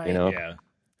 Right. Yeah.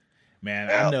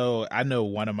 Man, I know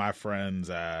one of my friends,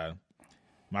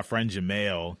 my friend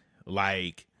Jamel,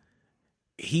 like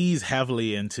he's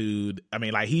heavily into, I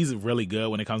mean, like he's really good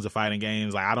when it comes to fighting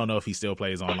games. Like I don't know if he still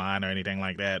plays online or anything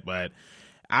like that, but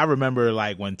I remember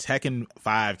like when Tekken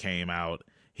 5 came out,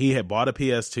 he had bought a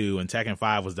PS2 and Tekken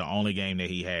 5 was the only game that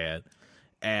he had.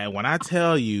 And when I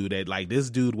tell you that like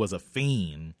this dude was a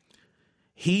fiend,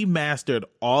 he mastered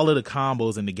all of the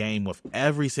combos in the game with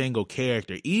every single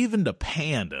character, even the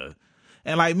panda.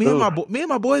 And like me and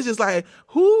my boys just like,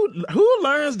 who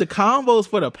learns the combos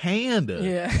for the panda?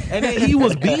 Yeah. And then he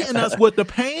was beating us with the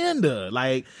panda.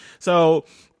 Like, so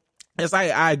it's like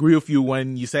I agree with you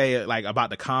when you say like about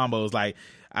the combos. Like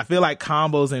I feel like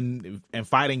combos in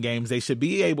fighting games, they should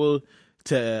be able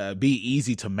to be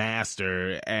easy to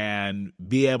master and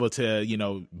be able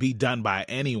to, be done by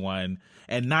anyone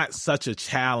and not such a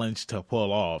challenge to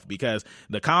pull off, because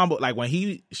the combo, like when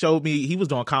he showed me, he was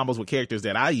doing combos with characters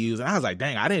that I use and I was like,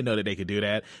 dang, I didn't know that they could do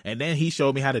that. And then he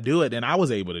showed me how to do it and I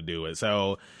was able to do it.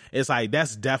 So it's like,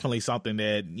 that's definitely something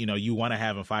that, you want to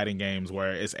have in fighting games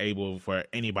where it's able for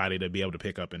anybody to be able to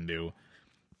pick up and do.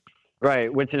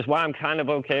 Right, which is why I'm kind of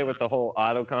okay with the whole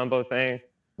auto combo thing,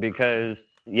 because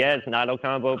yeah, it's an auto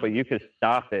combo, but you could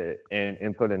stop it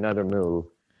and put another move,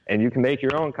 and you can make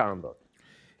your own combo.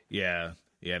 Yeah,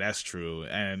 that's true.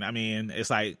 And I mean, it's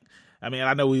like,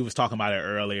 I know we was talking about it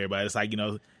earlier, but it's like,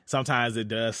 sometimes it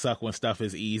does suck when stuff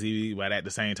is easy, but at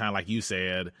the same time, like you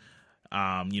said,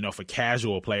 for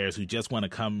casual players who just want to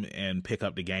come and pick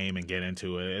up the game and get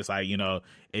into it, it's like,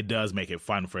 it does make it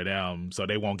fun for them, so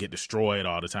they won't get destroyed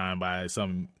all the time by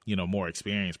some, more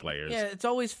experienced players. Yeah,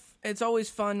 it's always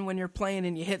fun when you're playing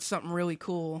and you hit something really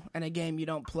cool in a game you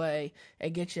don't play.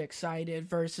 It gets you excited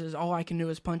versus all I can do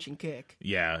is punch and kick.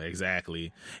 Yeah,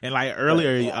 exactly. And like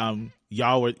earlier,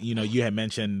 y'all were, you had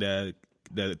mentioned the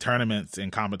tournaments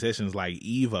and competitions like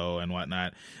Evo and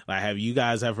whatnot. Like, have you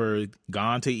guys ever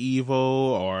gone to Evo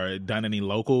or done any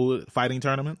local fighting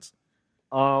tournaments?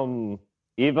 Evo,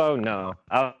 no.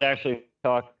 I was actually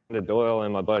talking to Doyle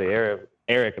and my buddy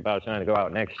Eric about trying to go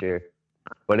out next year.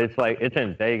 But it's like, it's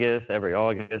in Vegas every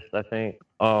August, I think.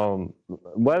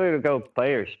 Whether to go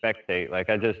play or spectate, like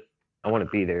I want to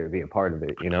be there, be a part of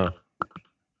it,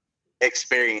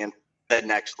 Experience the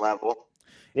next level.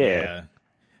 Yeah.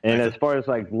 And as far as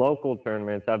like local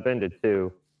tournaments, I've been to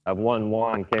 2. I've won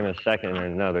one, came in second in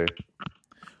another.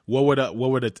 What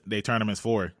were the tournaments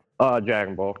for?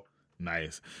 Dragon Ball.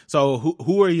 Nice. So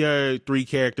who are your 3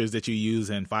 characters that you use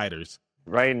in fighters?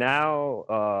 Right now,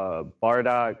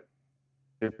 Bardock,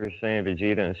 Super Saiyan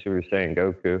Vegeta, and Super Saiyan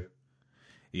Goku.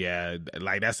 Yeah,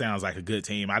 like that sounds like a good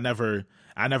team. I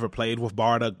never played with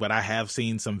Bardock, but I have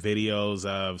seen some videos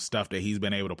of stuff that he's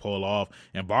been able to pull off,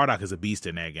 and Bardock is a beast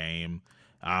in that game.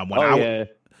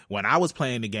 When I was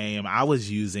playing the game, I was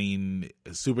using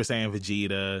Super Saiyan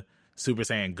Vegeta, Super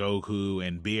Saiyan Goku,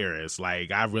 and Beerus.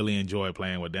 Like, I really enjoyed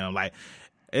playing with them. Like,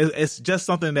 it's just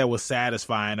something that was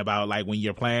satisfying about like when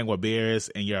you're playing with Beerus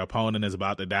and your opponent is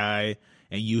about to die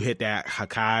and you hit that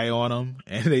Hakai on them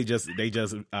and they just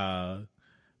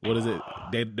what is it?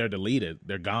 They're deleted.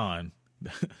 They're gone.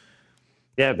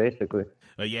 Yeah, basically.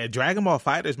 But yeah, Dragon Ball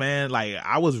FighterZ, man, like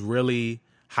I was really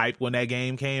hyped when that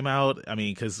game came out. I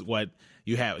mean, because what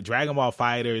you have Dragon Ball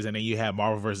FighterZ and then you have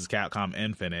Marvel vs. Capcom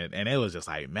Infinite, and it was just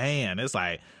like, man, it's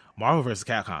like Marvel vs.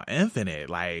 Capcom Infinite.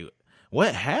 Like,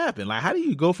 what happened? Like, how do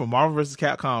you go from Marvel vs.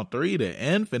 Capcom 3 to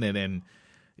Infinite and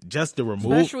just the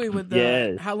remove? Especially with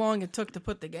how long it took to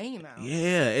put the game out.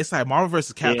 Yeah, it's like Marvel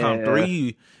vs. Capcom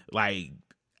 3, like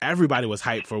everybody was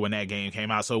hyped for when that game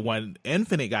came out. So when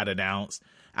Infinite got announced,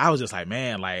 I was just like,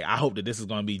 man, like, I hope that this is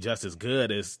going to be just as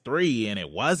good as 3, and it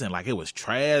wasn't. Like, it was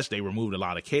trash. They removed a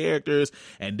lot of characters,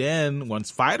 and then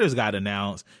once Fighters got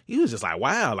announced, he was just like,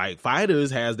 wow, like,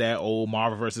 Fighters has that old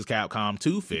Marvel vs. Capcom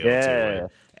 2 feel to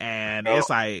it. And it's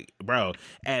like, bro,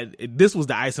 and this was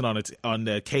the icing on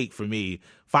the cake for me.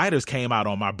 Fighters came out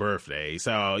on my birthday,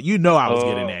 so I was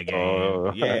getting that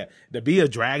game. Yeah, to be a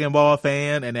Dragon Ball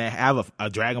fan and then have a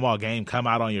Dragon Ball game come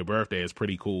out on your birthday is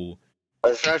pretty cool.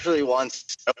 Especially once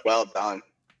so well done.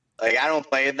 Like, I don't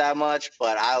play it that much,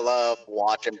 but I love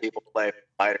watching people play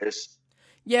Fighters.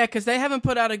 Yeah, because they haven't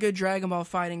put out a good Dragon Ball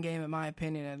fighting game, in my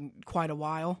opinion, in quite a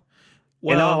while.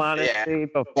 Well, in all honesty,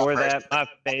 before that, my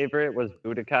favorite was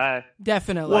Budokai.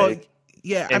 Definitely. Well,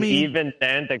 yeah, and even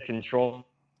then, the controls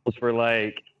were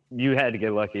like, you had to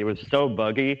get lucky. It was so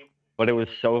buggy, but it was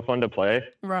so fun to play.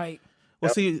 Right.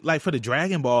 Well, see, like for the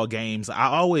Dragon Ball games, I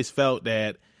always felt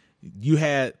that you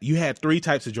had 3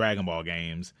 types of Dragon Ball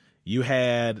games. You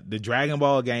had the Dragon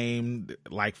Ball game,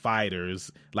 like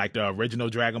Fighters, like the original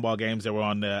Dragon Ball games that were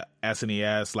on the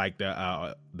SNES, like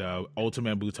the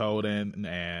Ultimate Butoden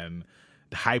and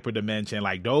the Hyper Dimension.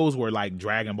 Like, those were like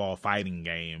Dragon Ball fighting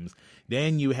games.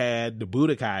 Then you had the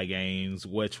Budokai games,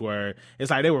 which were, it's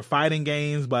like they were fighting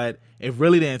games, but it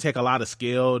really didn't take a lot of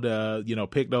skill to,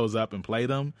 pick those up and play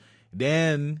them.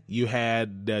 Then you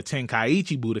had the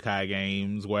Tenkaichi Budokai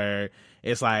games, where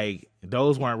it's like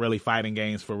those weren't really fighting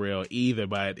games for real either,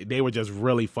 but they were just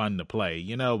really fun to play,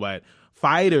 But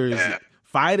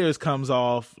Fighters comes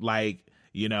off like,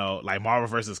 like Marvel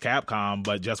vs. Capcom,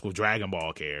 but just with Dragon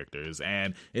Ball characters.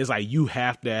 And it's like you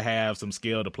have to have some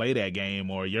skill to play that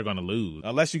game or you're going to lose.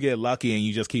 Unless you get lucky and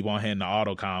you just keep on hitting the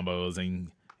auto combos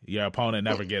and your opponent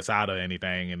never gets out of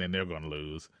anything and then they're going to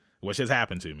lose, which has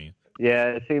happened to me.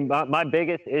 Yeah, see, my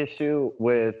biggest issue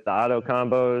with the auto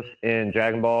combos in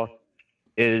Dragon Ball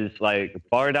is like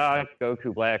Bardock,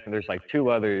 Goku Black, and there's like 2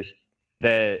 others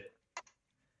that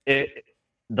the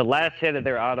last hit of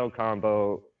their auto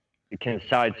combo can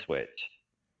side switch.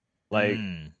 Like,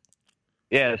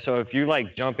 yeah, so if you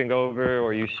like jumping over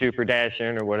or you super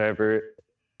dashing or whatever,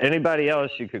 anybody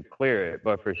else you could clear it.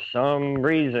 But for some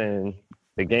reason,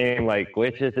 the game like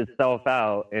glitches itself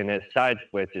out and it side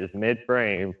switches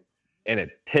mid-frame. And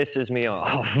it pisses me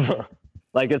off.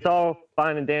 Like, it's all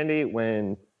fine and dandy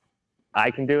when I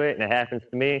can do it and it happens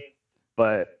to me.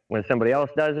 But when somebody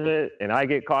else does it and I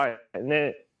get caught in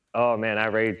it, oh, man, I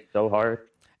rage so hard.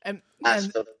 And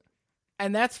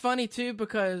that's funny, too,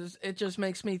 because it just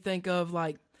makes me think of,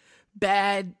 like,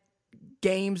 bad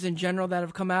games in general that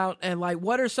have come out. And, like,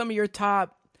 what are some of your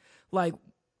top, like,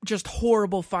 just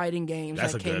horrible fighting games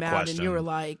that came out and you were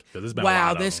like,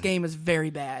 wow, this game is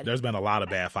very bad? There's been a lot of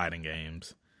bad fighting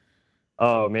games.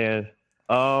 Oh, man.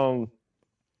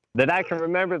 That I can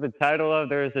remember the title of,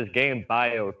 there was this game,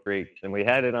 Bio Freaks, and we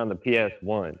had it on the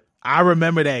PS1. I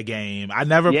remember that game. I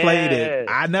never played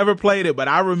it, but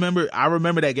I remember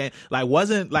that game. Like,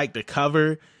 wasn't like the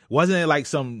cover, wasn't it like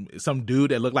some dude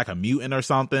that looked like a mutant or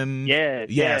something?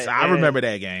 Yes, I remember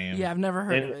that game. Yeah, I've never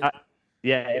heard of it.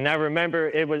 Yeah, and I remember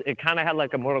it kind of had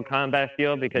like a Mortal Kombat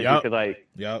feel because you could like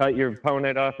cut your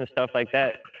opponent off and stuff like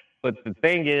that. But the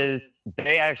thing is,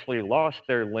 they actually lost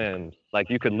their limbs. Like,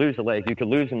 you could lose a leg, you could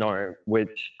lose an arm, which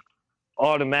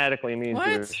automatically means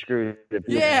you're screwed.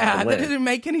 Yeah, that didn't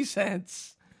make any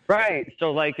sense. Right.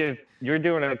 So, like, if you're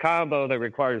doing a combo that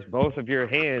requires both of your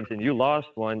hands and you lost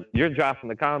one, you're dropping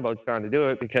the combo trying to do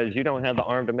it because you don't have the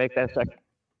arm to make that second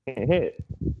hit.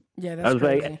 Yeah, that's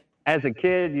crazy. Like, as a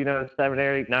kid, 7,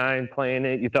 8, 9, playing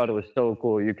it, you thought it was so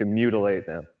cool. You could mutilate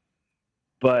them.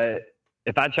 But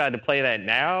if I tried to play that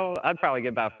now, I'd probably get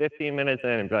about 15 minutes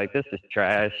in and be like, this is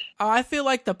trash. I feel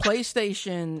like the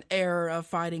PlayStation era of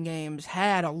fighting games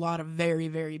had a lot of very,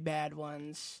 very bad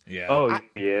ones. Yeah.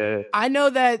 Yeah. I know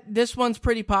that this one's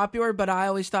pretty popular, but I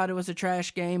always thought it was a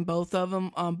trash game, both of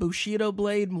them. Bushido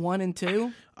Blade 1 and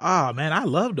 2. Oh, man, I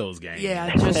love those games.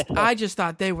 Yeah, I just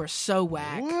thought they were so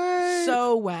whack. What?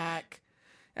 So whack.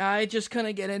 I just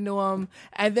couldn't get into them.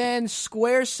 And then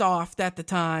Squaresoft at the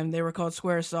time, they were called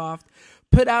Squaresoft,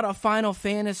 put out a Final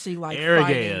Fantasy like fighting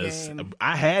game.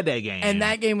 I had that game. And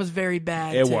that game was very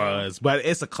bad, It was, but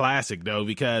it's a classic though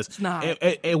because it's not.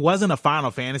 It wasn't a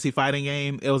Final Fantasy fighting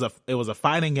game. It was a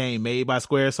fighting game made by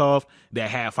Squaresoft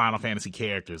that had Final Fantasy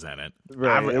characters in it.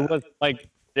 Right. It was like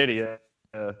Cydia.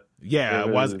 Yeah, it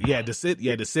was. Yeah, the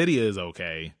Cydia is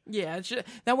okay. Yeah,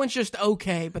 that one's just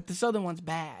okay, but this other one's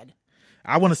bad.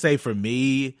 I want to say for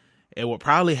me, it would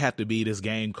probably have to be this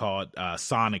game called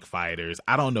Sonic Fighters.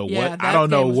 I don't know what Sega.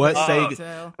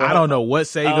 I don't know what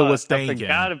Sega was thinking.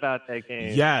 I forgot about that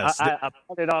game. Yes, I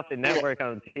put it off the network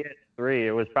on PS3.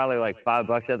 It was probably like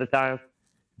 $5 at the time.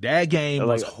 That game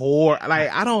was horrible.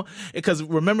 Like, I don't, because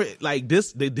remember, like,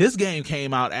 this game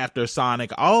came out after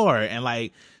Sonic R, and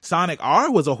like, Sonic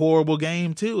R was a horrible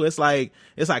game too. It's like,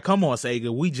 come on,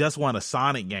 Sega, we just want a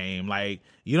Sonic game. Like,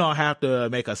 you don't have to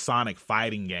make a Sonic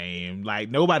fighting game. Like,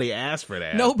 nobody asked for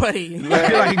that. Nobody.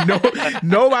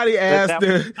 Nobody asked.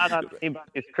 Not on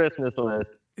anybody's Christmas list.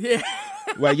 Yeah.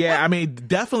 Well, yeah, I mean,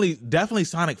 definitely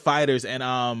Sonic Fighters,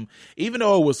 and even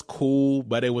though it was cool,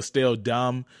 but it was still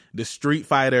dumb. The Street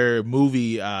Fighter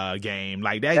movie game,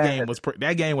 like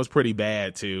that game was pretty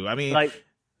bad too. I mean, like,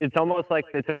 it's almost like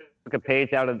they took a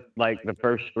page out of like the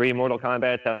first 3 Mortal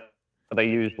Kombat. How they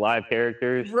used live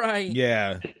characters, Right.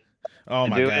 Yeah. Oh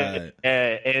my god.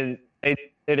 And it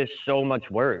is so much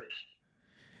worse.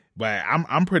 But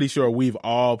I'm pretty sure we've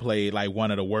all played like one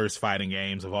of the worst fighting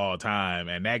games of all time,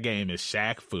 and that game is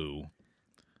Shaq Fu.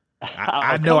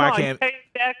 I know I can't.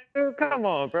 Shaq Fu? Come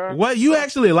on, bro. What, you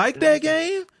actually like that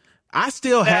game? I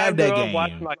still have that game.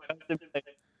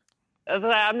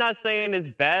 I'm not saying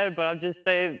it's bad, but I'm just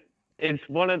saying it's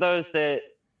one of those that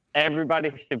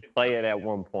everybody should play it at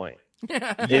one point.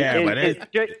 Yeah, but it's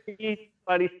just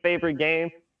everybody's favorite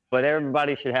game, but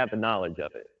everybody should have the knowledge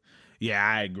of it. Yeah,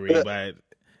 I agree, but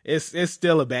it's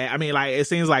still a bad. I mean, like, it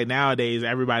seems like nowadays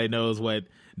everybody knows what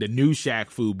the new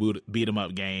Shaq Fu beat 'em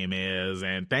up game is,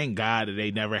 and thank God that they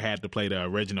never had to play the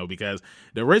original, because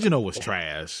the original was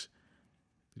trash.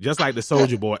 Just like the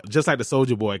Soldier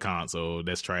Boy console,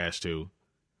 that's trash too.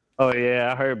 Oh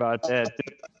yeah, I heard about that.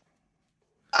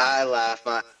 I laughed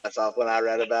my ass off when I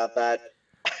read about that.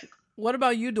 What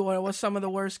about you, Doyle? What's some of the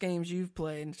worst games you've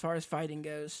played as far as fighting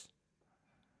goes?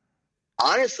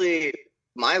 Honestly,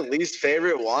 my least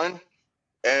favorite one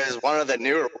is one of the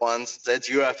newer ones. It's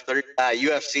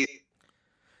UFC.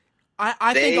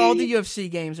 I think all the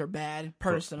UFC games are bad,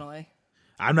 personally.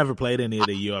 I've never played any of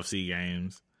the UFC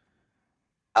games.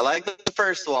 I like the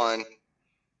first one.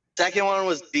 Second one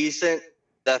was decent.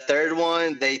 The third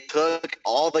one, they took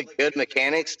all the good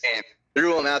mechanics and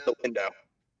threw them out the window.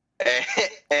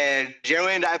 And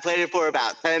Joey and I played it for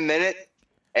about 10 minutes,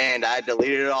 and I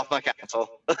deleted it off my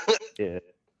console. Yeah.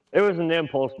 It was an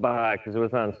impulse buy because it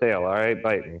was on sale, all right?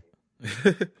 Bite me.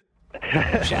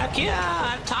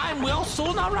 Shakira, time will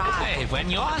soon arrive when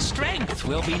your strength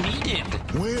will be needed.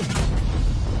 When?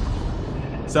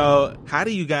 So, how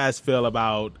do you guys feel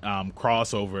about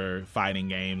crossover fighting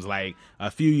games? Like,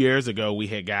 a few years ago, we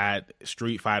had got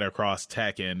Street Fighter Cross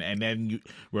Tekken, and then you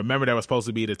remember there was supposed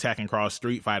to be the Tekken Cross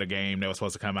Street Fighter game that was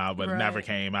supposed to come out, but Right. never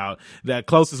came out. The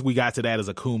closest we got to that is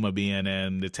Akuma being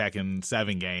in the Tekken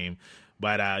 7 game.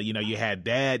 But, you had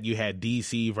that, you had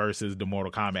DC versus the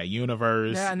Mortal Kombat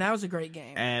universe. Yeah, and that was a great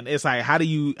game. And it's like, how do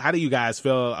you guys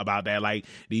feel about that? Like,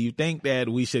 do you think that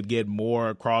we should get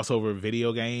more crossover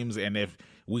video games? And if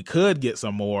we could get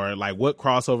some more, like, what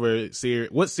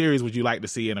series would you like to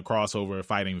see in a crossover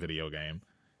fighting video game?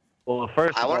 Well,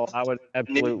 first of all, I would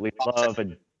absolutely love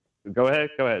a... Go ahead,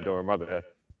 Dora, my bad.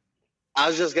 I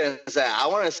was just going to say, I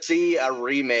want to see a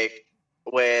remake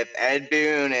with Ed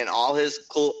Boon and all his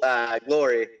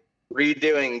glory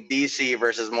redoing DC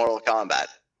versus Mortal Kombat.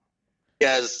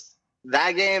 Because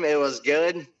that game, it was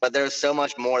good, but there's so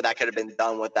much more that could have been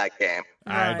done with that game.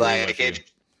 I agree Like, with it you.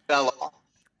 fell off.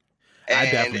 I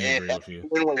And definitely if agree with you. Ed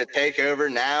Boon were to take over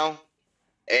now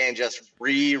and just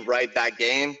rewrite that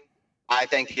game, I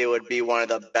think it would be one of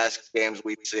the best games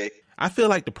we'd see. I feel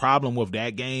like the problem with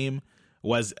that game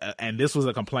was, and this was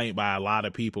a complaint by a lot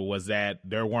of people, was that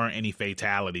there weren't any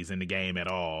fatalities in the game at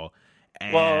all.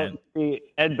 And Well, see,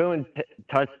 Ed Boon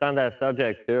touched on that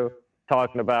subject too,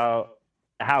 talking about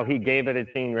how he gave it a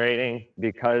teen rating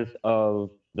because of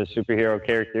the superhero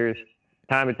characters.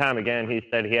 Time and time again, he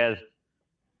said he has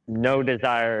no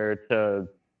desire to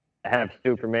have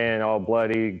Superman all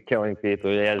bloody killing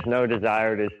people. He has no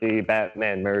desire to see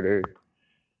Batman murdered.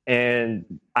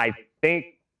 And I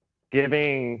think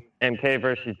giving MK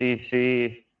versus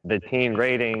DC the teen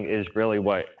rating is really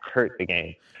what hurt the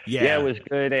game. Yeah, it was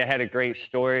good. It had a great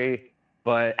story,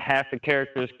 but half the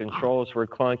characters' controls were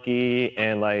clunky,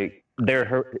 and like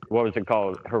their what was it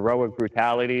called? Heroic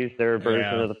brutalities, their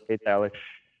version of the fatality.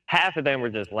 Half of them were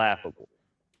just laughable.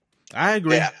 I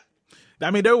agree. Yeah.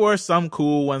 I mean, there were some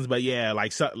cool ones, but yeah,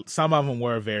 like some of them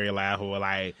were very laughable.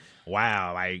 Like,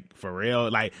 wow, like for real.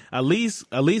 Like at least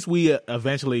we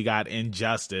eventually got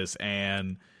Injustice,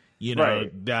 and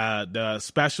Right. the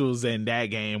specials in that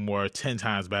game were 10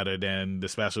 times better than the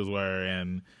specials were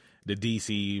in the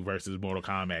DC versus Mortal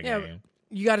Kombat game.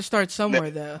 You got to start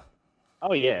somewhere, though.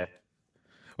 Oh yeah.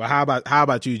 Well, how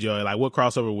about you, Joey? Like, what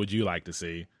crossover would you like to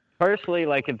see? Personally,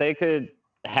 like if they could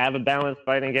have a balanced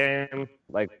fighting game,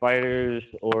 like Fighters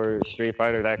or Street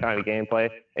Fighter, that kind of gameplay,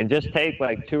 and just take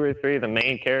like 2 or 3 of the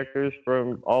main characters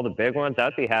from all the big ones,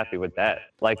 I'd be happy with that.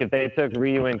 Like if they took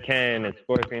Ryu and Ken and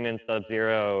Scorpion and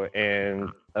Sub-Zero and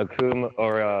Akuma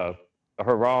or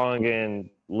Harong and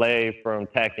Lei from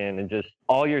Tekken and just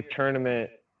all your tournament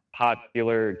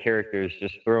popular characters,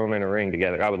 just throw them in a ring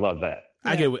together. I would love that.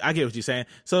 I get what you're saying.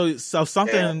 So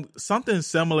something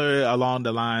similar along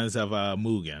the lines of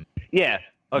Mugen. Yeah.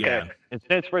 Okay. Yeah. And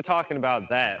since we're talking about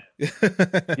that,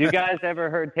 you guys ever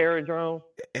heard Terradrome?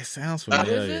 It sounds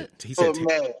familiar. Is it? He said,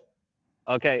 man.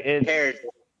 Okay,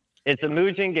 it's a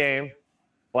Mugen game,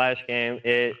 Flash game.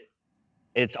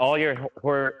 It's all your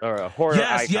horror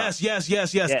icons.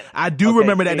 Yes. I do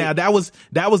remember that now. That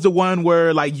was the one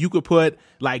where like you could put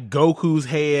like Goku's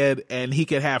head and he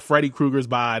could have Freddy Krueger's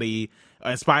body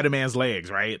and Spider-Man's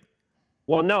legs, right?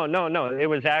 Well, no. It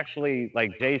was actually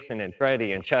like Jason and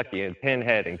Freddy and Chucky and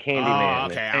Pinhead and Candyman.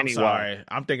 Oh, okay. And I'm sorry.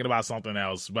 I'm thinking about something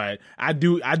else, but I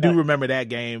do remember that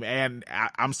game, and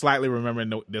I'm slightly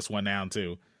remembering this one now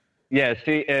too. Yeah.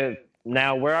 See,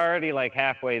 now we're already like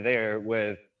halfway there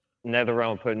with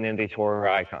NetherRealm putting in these horror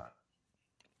icons.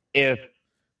 If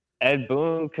Ed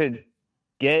Boon could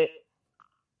get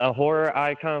a horror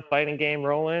icon fighting game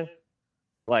rolling,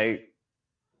 like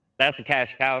that's a cash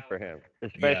cow for him,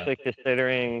 especially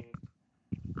considering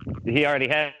he already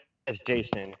has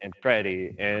Jason and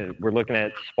Freddy, and we're looking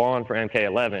at Spawn for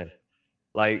MK11.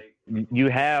 Like you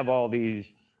have all these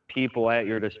people at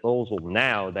your disposal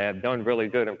now that have done really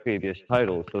good in previous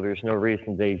titles, so there's no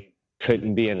reason they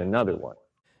couldn't be in another one.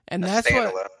 And that's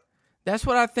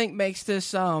what I think makes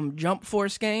this Jump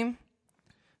Force game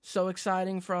so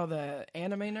exciting for all the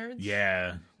anime nerds.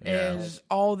 Yeah. Is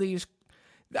all these,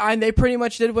 and they pretty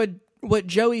much did what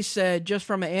Joey said, just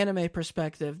from an anime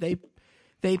perspective.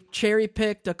 They cherry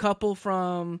picked a couple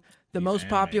from the most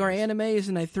popular animes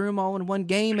and they threw them all in one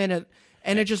game, and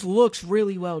it just looks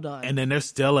really well done. And then they're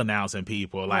still announcing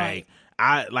people like. Right.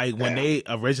 When they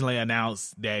originally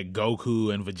announced that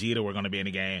Goku and Vegeta were going to be in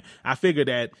the game, I figured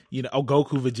that,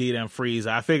 Goku, Vegeta, and Frieza,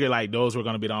 I figured like those were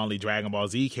going to be the only Dragon Ball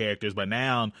Z characters, but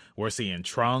now we're seeing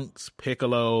Trunks,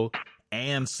 Piccolo,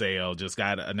 and Cell just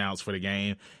got announced for the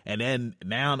game. And then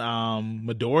now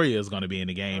Midoriya is going to be in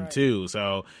the game too.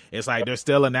 So it's like they're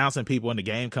still announcing people, and the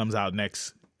game comes out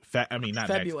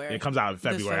February. It comes out in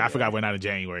February. I forgot we're not in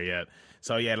January yet.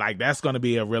 So yeah, like that's going to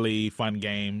be a really fun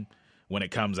game when it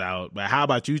comes out. But how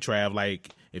about you, Trav?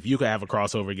 Like, if you could have a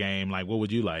crossover game, like, what would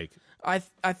you like? I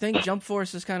think Jump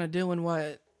Force is kind of doing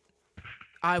what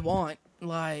I want.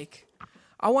 Like,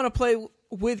 I want to play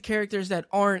with characters that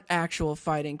aren't actual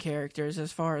fighting characters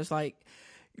as far as, like,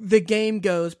 the game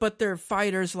goes, but they're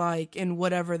fighters, like, in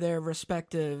whatever their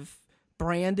respective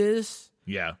brand is.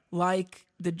 Yeah. Like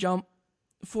the Jump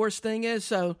Force thing is.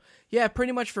 So, yeah,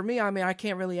 pretty much for me, I mean, I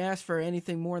can't really ask for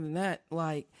anything more than that.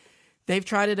 Like, they've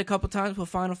tried it a couple times with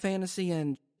Final Fantasy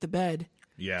and The Bed.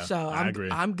 Yeah, so I agree.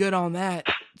 I'm good on that.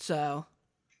 So,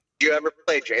 do you ever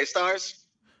play J-Stars?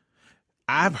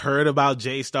 I've heard about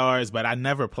J-Stars, but I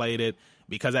never played it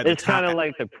because at the time it's kind of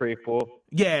like the prequel.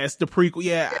 Yeah, it's the prequel.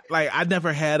 Yeah, like I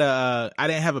never had I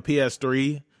didn't have a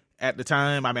PS3 at the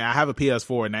time. I mean, I have a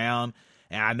PS4 now,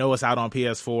 and I know it's out on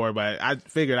PS4, but I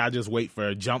figured I'd just wait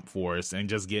for Jump Force and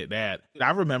just get that.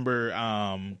 I remember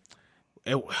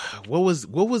what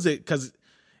was it? Because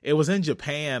it was in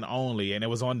Japan only, and it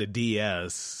was on the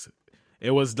DS. It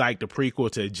was like the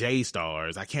prequel to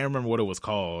J-Stars. I can't remember what it was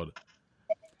called.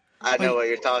 I know what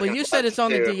you're talking about. Well, you said it's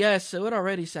on the DS, so it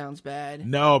already sounds bad.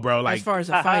 No, bro. Like, as far as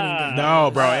a fighting game. No,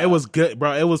 bro. It was good,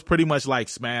 bro. It was pretty much like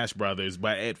Smash Brothers,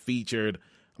 but it featured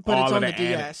but all it's of on the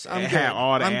DS. I'm good. Had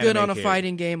all the I'm good on a characters.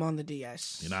 fighting game on the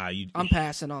DS. I'm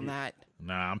passing on that.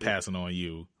 Nah, I'm passing on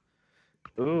you.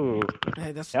 Ooh.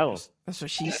 Hey, that's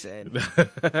what she said.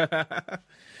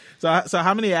 So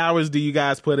how many hours do you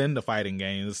guys put into fighting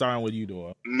games? Starting with you,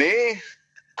 Dora. Me?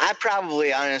 I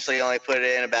probably honestly only put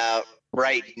in about,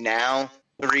 right now,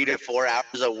 3 to 4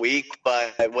 hours a week.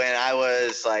 But when I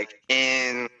was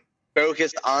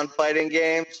focused on fighting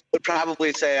games, I would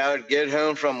probably say I would get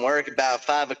home from work about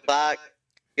 5 o'clock,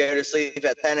 go to sleep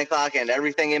at 10 o'clock, and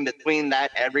everything in between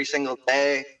that every single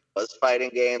day was fighting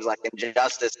games like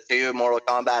Injustice 2, Mortal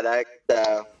Kombat X.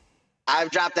 So I've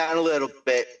dropped down a little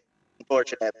bit,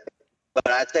 unfortunately. But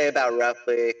I'd say about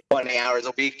roughly 20 hours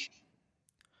a week.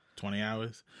 20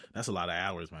 hours? That's a lot of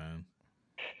hours, man.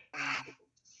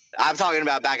 I'm talking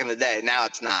about back in the day. Now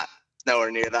it's not. It's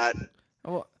nowhere near that.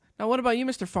 Well, now, what about you,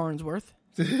 Mr. Farnsworth?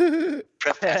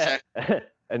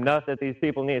 Enough that these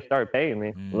people need to start paying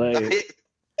me. All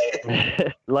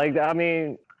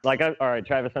right,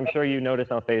 Travis, I'm sure you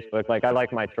noticed on Facebook, I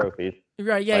like my trophies.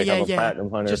 Right, yeah, Like, yeah, I'm a yeah.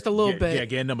 platinum hunter. Just a little bit. Yeah,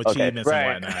 getting them Okay, achievements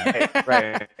and whatnot.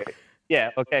 right.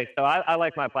 Yeah, okay. So I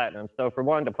like my platinum. So for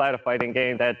one, to play a fighting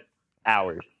game, that's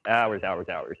hours.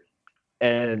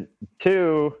 And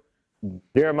two,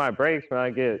 during my breaks, when I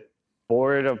get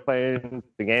bored of playing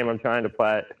the game I'm trying to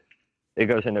play, it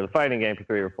goes into the fighting game for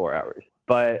 3 or 4 hours.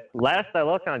 But last I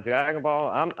looked on Dragon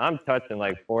Ball, I'm touching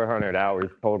like 400 hours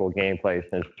total gameplay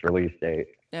since its release date.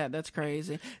 Yeah, that's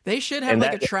crazy. They should have And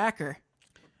like that- a tracker.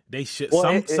 They should.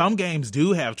 Well, Some games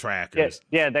do have Yeah, trackers.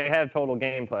 yeah, they have total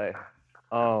gameplay.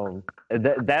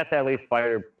 That's at least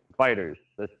fighters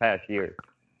this past year.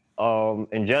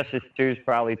 Injustice 2 is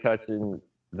probably touching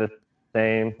the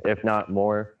same, if not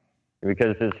more,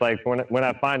 because it's like when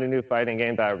I find a new fighting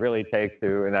game that I really take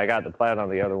to, and I got the plat on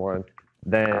the other one,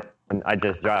 then I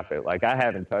just drop it. Like I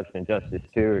haven't touched Injustice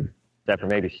 2 except for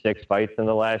maybe 6 fights in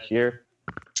the last year.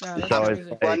 Yeah, that's So crazy.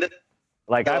 it's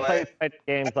like I No play way. fighting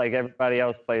games like everybody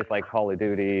else plays, like Call of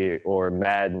Duty or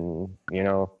Madden. You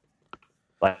know,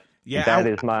 like Yeah, that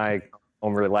is my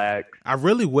relax. I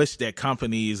really wish that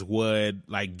companies would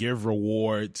like give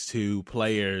rewards to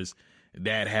players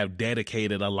that have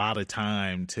dedicated a lot of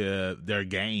time to their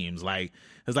games. Like,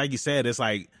 it's like you said, it's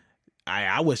like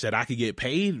I wish that I could get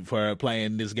paid for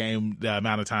playing this game the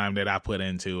amount of time that I put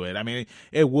into it. I mean,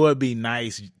 it would be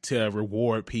nice to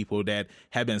reward people that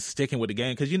have been sticking with the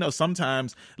game. Because, you know,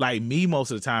 sometimes, like me, most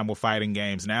of the time with fighting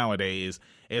games nowadays,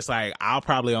 it's like I'll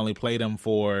probably only play them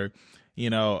for,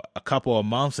 you know, a couple of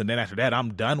months. And then after that,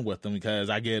 I'm done with them because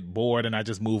I get bored and I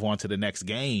just move on to the next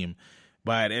game.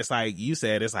 But it's like you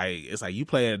said, it's like you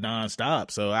play it nonstop.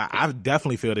 So I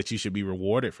definitely feel that you should be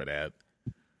rewarded for that.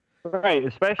 Right,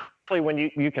 especially when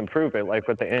you can prove it, like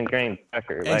with the in-game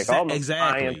tracker. Like all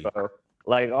my info,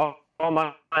 like all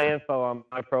my info on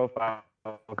my profile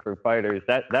for fighters,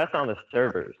 that's on the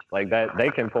servers. Like that, they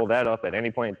can pull that up at any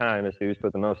point in time as to who's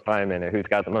put the most time in it, who's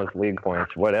got the most league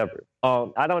points, whatever.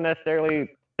 I don't necessarily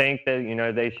think that, you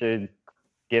know, they should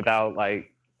give out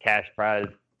like cash prizes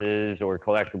or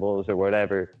collectibles or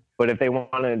whatever. But if they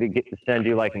wanted to send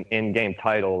you like an in-game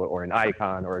title or an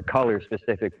icon or a color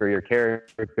specific for your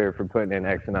character for putting in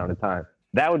X amount of time,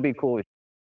 that would be cool,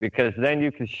 because then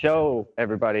you could show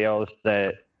everybody else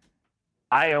that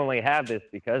I only have this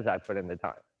because I put in the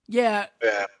time. Yeah,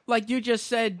 Yeah. like you just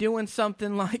said, doing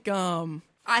something like,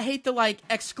 I hate to like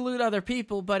exclude other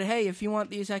people, but hey, if you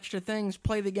want these extra things,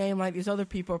 play the game like these other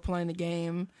people are playing the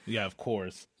game. Yeah, of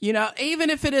course. You know, even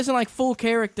if it isn't like full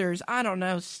characters, I don't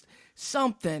know,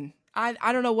 something. I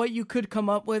don't know what you could come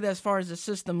up with as far as the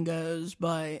system goes,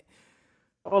 but...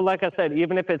 Well, like I said,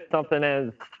 even if it's something as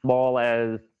small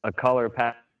as a color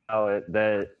palette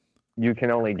that you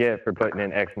can only get for putting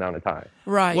in X amount of time.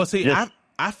 Right. Well, see,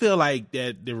 I feel like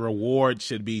that the reward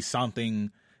should be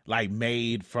something like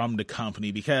made from the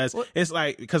company, because it's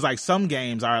like, because like some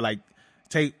games are like,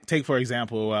 take for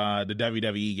example the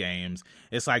WWE games.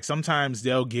 It's like sometimes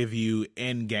they'll give you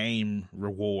in-game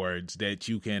rewards that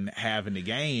you can have in the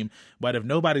game, but if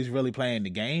nobody's really playing the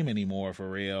game anymore for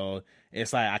real,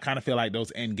 it's like I kind of feel like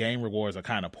those in-game rewards are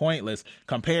kind of pointless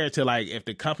compared to like if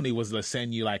the company was to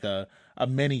send you like a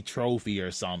mini trophy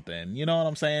or something. You know what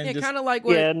I'm saying? Yeah, kind of like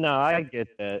what Yeah, no, I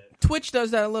get that. Twitch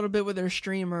does that a little bit with their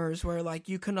streamers, where like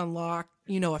you can unlock,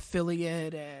 you know,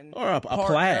 affiliate and or a partner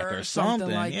plaque or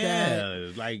something like yeah,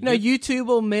 that. like You know, YouTube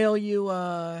will mail you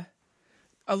a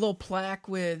little plaque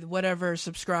with whatever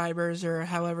subscribers or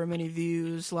however many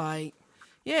views. Like,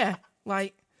 yeah,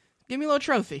 like give me a little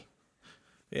trophy.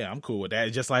 yeah, I'm cool with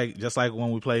that. Just like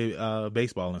when we play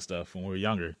baseball and stuff when we were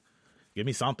younger. Give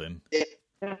me something.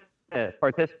 Yeah,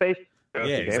 participation. Yeah,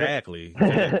 Okay, exactly.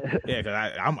 Yeah,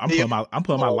 because I'm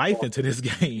putting my life into this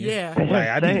game. Yeah. like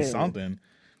I need Same. something.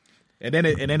 And then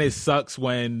it sucks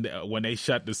when they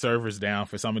shut the servers down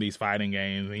for some of these fighting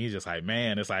games, and you're just like,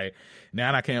 man, it's like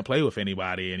now I can't play with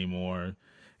anybody anymore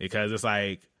because it's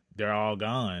like they're all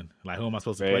gone. Like, who am I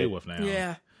supposed to play with now?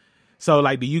 Yeah. So,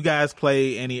 like, do you guys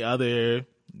play any other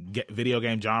video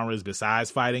game genres besides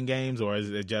fighting games, or is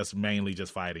it just mainly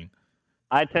just fighting?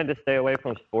 I tend to stay away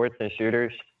from sports and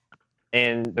shooters.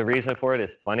 And the reason for it is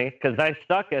funny, because I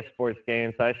suck at sports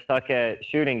games. I suck at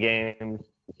shooting games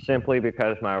simply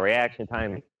because my reaction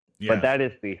time. Yeah. But that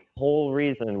is the whole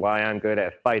reason why I'm good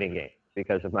at fighting games,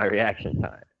 because of my reaction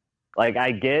time. Like,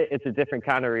 I get it's a different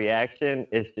kind of reaction.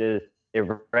 It's just, it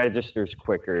registers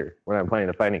quicker when I'm playing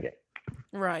a fighting game.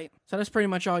 Right. So that's pretty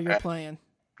much all you're playing.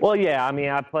 Well, yeah, I mean,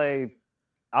 I'll play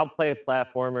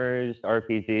platformers,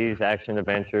 RPGs, action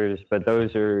adventures, but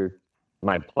those are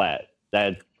my plat.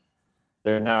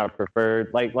 They're not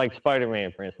preferred. Like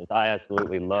Spider-Man, for instance. I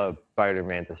absolutely love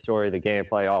Spider-Man, the story, the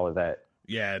gameplay, all of that.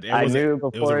 Yeah, I knew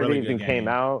before it really even good came game.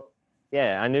 out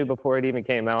Yeah, I knew before it even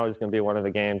came out it was going to be one of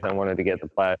the games I wanted to get the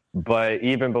plat. But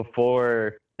even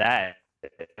before that,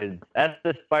 that's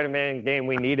the Spider-Man game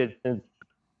we needed since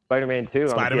Spider-Man 2.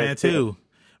 Spider-Man 2.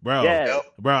 Bro, Yeah.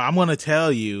 bro, I'm going to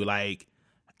tell you, like,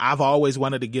 I've always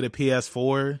wanted to get a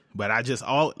PS4, but I'm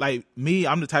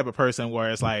the type of person where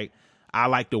it's like, I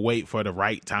like to wait for the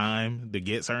right time to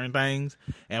get certain things.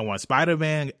 And when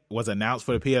Spider-Man was announced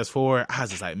for the PS4, I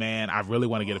was just like, man, I really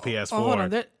want to get a PS4. Oh, hold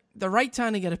on. The right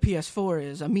time to get a PS4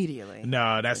 is immediately.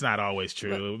 No, that's not always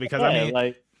true. Because,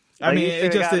 Yeah,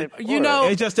 it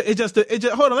just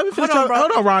hold on, let me finish. Hold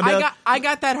on, bro. Rondell. I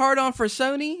got that hard on for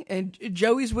Sony, and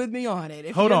Joey's with me on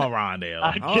it. Hold on,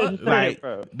 Rondell.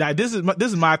 Like, this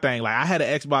is my thing. Like, I had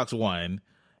an Xbox One,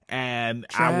 and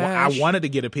I wanted to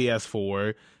get a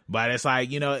PS4, but it's like,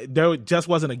 there just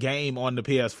wasn't a game on the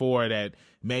PS4 that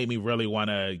made me really want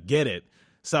to get it.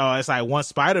 So it's like, once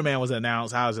Spider-Man was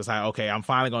announced, I was just like, okay, I'm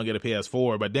finally gonna get a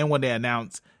PS4. But then when they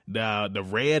announced the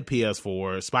red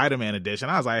PS4 Spider-Man edition,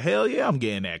 I was like, hell yeah, I'm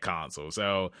getting that console.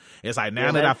 So it's like,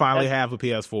 now that I finally have a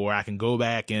PS4, I can go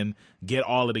back and get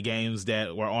all of the games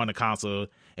that were on the console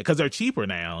because they're cheaper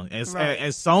now. And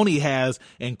Sony has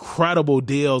incredible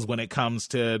deals when it comes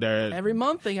to their every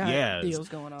month they got deals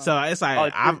going on. So it's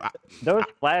like, those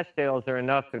flash sales are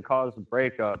enough to cause a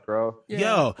breakup, bro.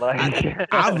 Yo,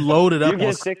 I've loaded up. You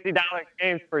get $60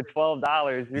 games for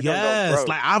 $12. Yes,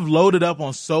 like I've loaded up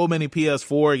on so many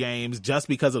PS4 games just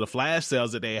because of the flash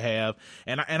sales that they have,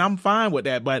 and I'm fine with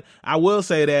that. But I will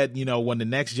say that when the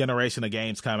next generation of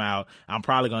games come out, I'm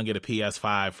probably gonna get a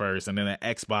PS5 first, and then an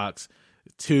Xbox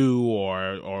 2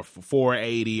 or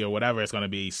 480 or whatever it's going to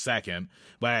be second.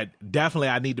 But definitely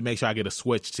I need to make sure I get a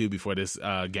Switch too before this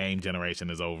game generation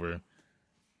is over.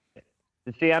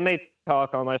 See, I may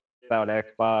talk all my about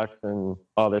Xbox and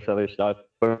all this other stuff,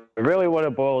 but really what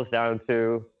it boils down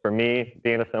to for me,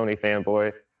 being a Sony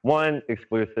fanboy, one,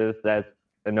 exclusives, that's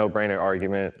a no-brainer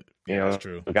argument. That's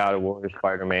true. God of War,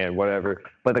 Spider-Man, whatever.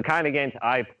 But the kind of games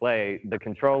I play, the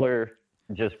controller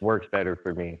just works better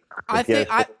for me.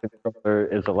 The controller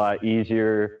is a lot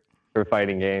easier for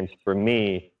fighting games for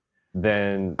me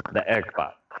than the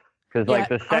Xbox. Because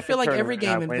I feel like every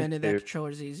game invented that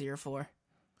controller is easier for.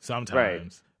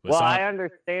 Sometimes. Right. Well, I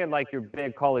understand your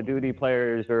big Call of Duty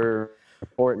players or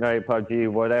Fortnite,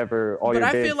 PUBG, whatever. But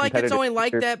I feel like it's only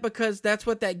like that because that's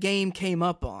what that game came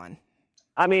up on.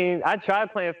 I mean, I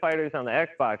tried playing fighters on the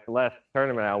Xbox the last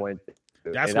tournament I went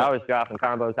to. I was dropping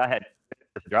combos. I had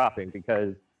dropping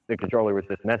because the controller was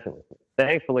just messing with me.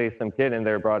 Thankfully, some kid in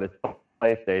there brought his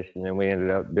PlayStation, and we ended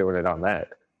up doing it on that.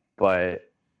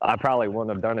 But I probably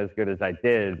wouldn't have done as good as I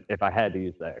did if I had to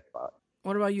use the Xbox.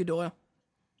 What about you, Doyle?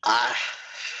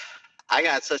 I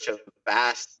got such a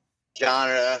vast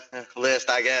genre list,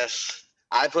 I guess.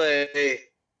 I play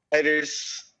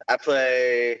fighters. I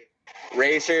play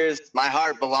racers. My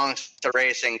heart belongs to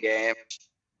racing games.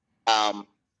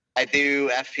 I do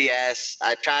FPS.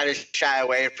 I try to shy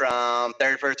away from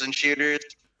third-person shooters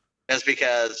just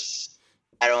because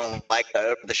I don't like the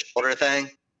over-the-shoulder thing.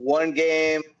 One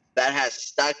game that has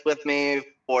stuck with me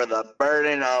for the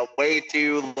burden of way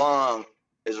too long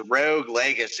is Rogue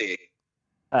Legacy.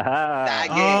 That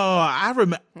game. Oh, I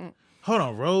remember. Hold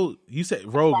on, Rogue. You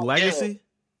said Rogue Legacy?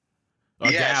 Or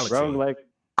yes. Galaxy? Rogue Legacy.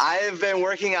 I have been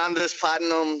working on this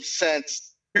platinum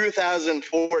since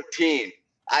 2014.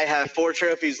 I have 4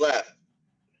 trophies left.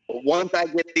 Once I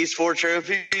get these 4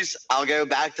 trophies, I'll go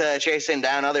back to chasing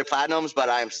down other platinums, but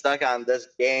I'm stuck on this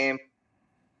game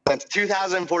since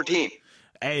 2014.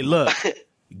 Hey, look,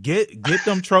 get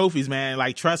them trophies, man.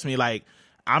 Like, trust me, like,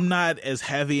 I'm not as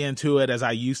heavy into it as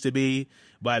I used to be,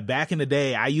 but back in the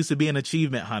day, I used to be an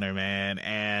achievement hunter, man.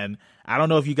 And I don't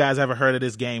know if you guys ever heard of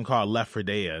this game called Left 4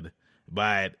 Dead,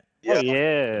 but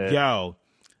yo,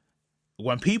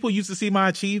 when people used to see my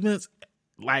achievements,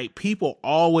 like, people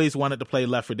always wanted to play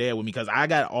Left 4 Dead with me because I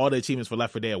got all the achievements for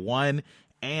Left 4 Dead 1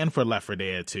 and for Left 4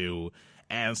 Dead 2.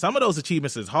 And some of those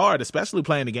achievements is hard, especially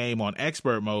playing the game on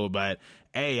expert mode. But,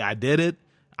 hey, I did it.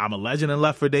 I'm a legend in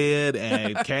Left 4 Dead,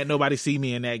 and can't nobody see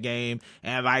me in that game.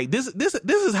 And, like, this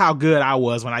is how good I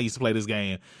was when I used to play this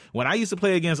game. When I used to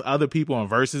play against other people in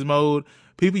versus mode,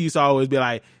 people used to always be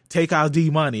like, take out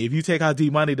D-Money. If you take out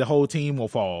D-Money, the whole team will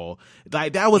fall.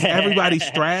 Like, that was everybody's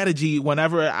strategy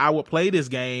whenever I would play this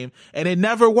game, and it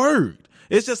never worked.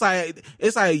 It's like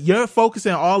you're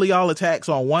focusing all of y'all attacks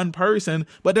on one person,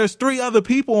 but there's 3 other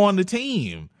people on the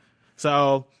team.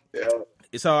 So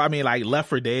I mean, like, Left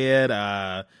 4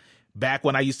 Dead, back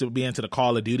when I used to be into the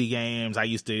Call of Duty games, I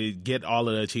used to get all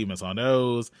of the achievements on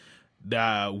those.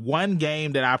 The one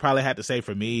game that I probably had to say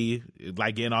for me,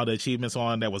 like, getting all the achievements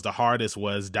on that was the hardest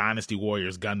was Dynasty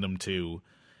Warriors Gundam 2.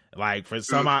 Like for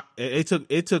some, it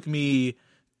took me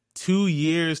 2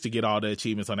 years to get all the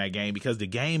achievements on that game because the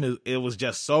game it was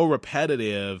just so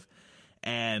repetitive,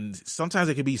 and sometimes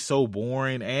it could be so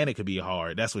boring and it could be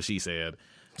hard. That's what she said.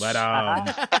 But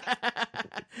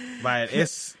but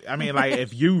it's, I mean, like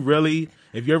if you're really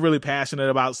passionate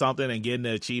about something and getting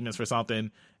the achievements for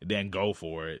something, then go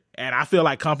for it. And I feel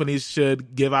like companies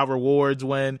should give out rewards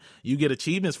when you get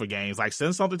achievements for games. Like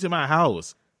send something to my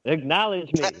house.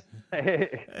 Acknowledge me.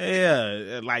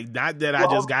 Yeah, like not that I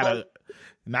just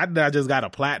got a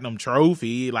platinum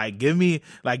trophy. Like give me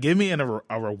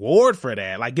a reward for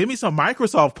that. Like give me some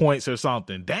Microsoft points or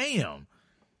something. Damn.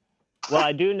 Well,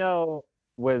 I do know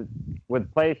with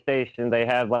PlayStation they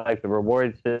have like the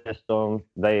reward system.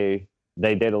 They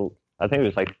did I think it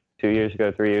was like 3 years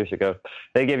ago.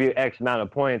 They give you X amount of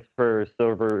points for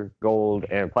silver, gold,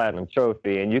 and platinum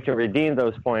trophy, and you can redeem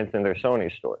those points in their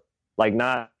Sony store. Like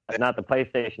not the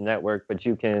PlayStation Network, but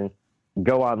you can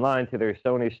go online to their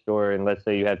Sony store, and let's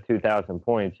say you have 2,000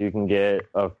 points, you can get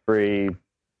a free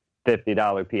 $50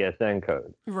 PSN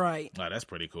code. Right. Oh, that's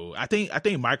pretty cool. I think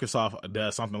Microsoft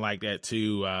does something like that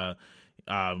too.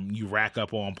 You rack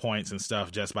up on points and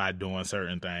stuff just by doing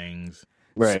certain things.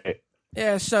 Right.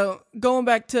 Yeah, so going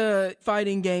back to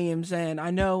fighting games, and I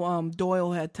know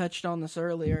Doyle had touched on this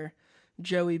earlier,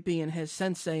 Joey being his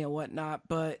sensei and whatnot,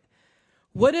 but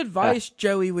what advice,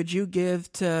 Joey, would you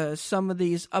give to some of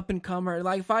these up-and-comers?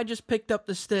 Like, if I just picked up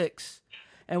the sticks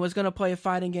and was going to play a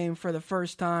fighting game for the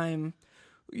first time,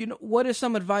 what is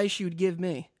some advice you'd give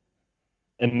me?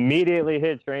 Immediately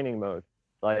hit training mode.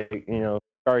 Like,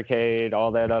 arcade,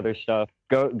 all that other stuff.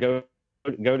 Go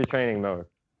to training mode.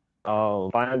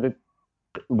 Find it,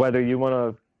 whether you want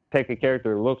to pick a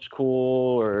character that looks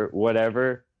cool or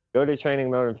whatever, go to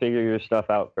training mode and figure your stuff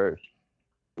out first.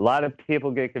 A lot of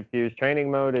people get confused. Training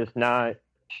mode is not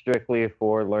strictly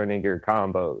for learning your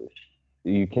combos.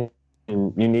 You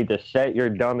need to set your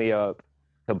dummy up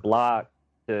to block,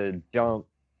 to jump,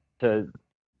 to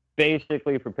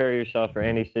basically prepare yourself for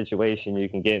any situation you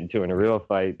can get into in a real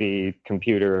fight, be it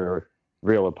computer or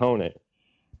real opponent.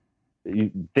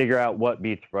 You figure out what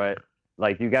beats what.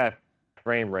 Like, you got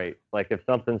frame rate. Like, if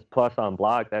something's plus on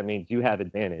block, that means you have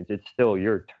advantage. It's still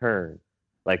your turn.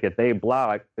 Like, if they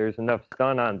block, there's enough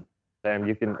stun on them,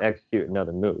 you can execute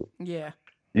another move. Yeah.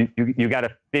 You got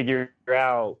to figure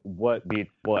out what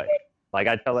beats what. Like,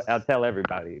 I'll tell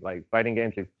everybody, like, fighting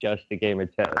games are just a game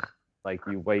of chess. Like,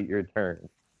 you wait your turn.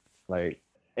 Like,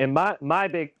 and my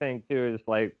big thing, too, is,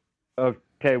 like,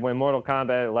 okay, when Mortal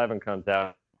Kombat 11 comes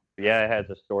out, yeah, it has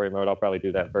a story mode. I'll probably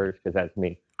do that first because that's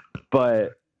me.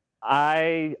 But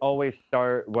I always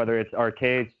start, whether it's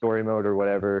arcade, story mode, or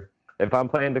whatever, if I'm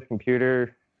playing the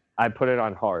computer, I put it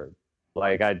on hard.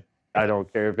 Like, I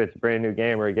don't care if it's a brand new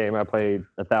game or a game I played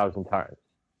 1,000 times.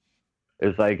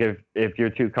 It's like, if you're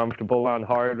too comfortable on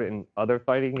hard in other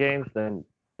fighting games, then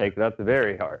take it up to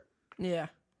very hard. Yeah.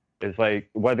 It's like,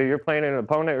 whether you're playing an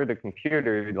opponent or the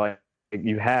computer, like,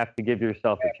 you have to give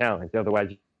yourself a challenge.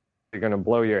 Otherwise, you're going to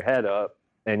blow your head up,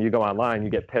 and you go online, you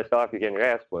get pissed off, you're getting your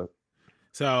ass whooped.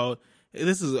 So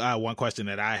this is one question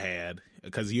that I had,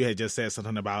 because you had just said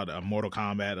something about Mortal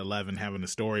Kombat 11 having a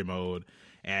story mode,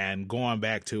 and going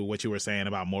back to what you were saying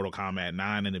about Mortal Kombat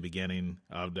 9 in the beginning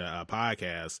of the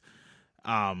podcast.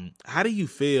 How do you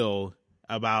feel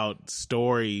about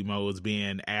story modes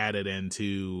being added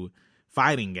into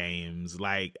fighting games?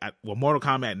 Like, Mortal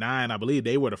Kombat 9, I believe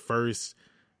they were the first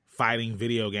fighting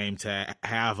video game to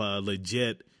have a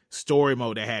legit story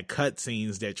mode that had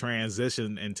cutscenes that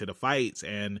transitioned into the fights,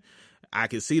 and I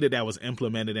could see that was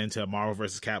implemented into Marvel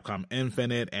vs. Capcom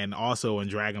Infinite and also in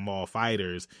Dragon Ball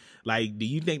FighterZ. Like, do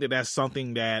you think that that's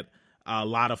something that a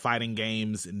lot of fighting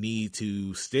games need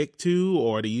to stick to,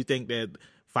 or do you think that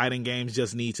fighting games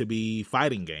just need to be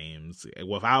fighting games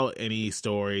without any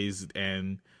stories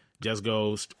and just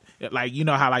go, like,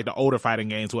 how like the older fighting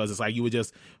games was? It's like you would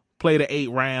just play the 8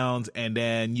 rounds and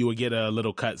then you would get a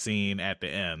little cutscene at the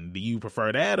end. Do you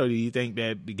prefer that, or do you think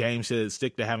that the game should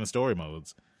stick to having story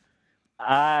modes?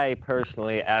 I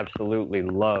personally absolutely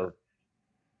love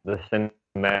the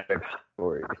cinematic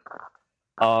stories.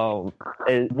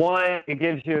 It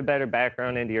gives you a better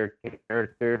background into your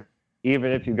character.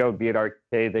 Even if you go beat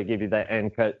arcade, they give you that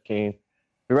end cutscene.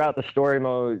 Throughout the story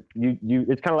mode, you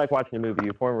it's kind of like watching a movie.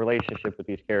 You form a relationship with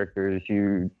these characters.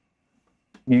 You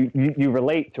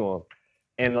relate to them,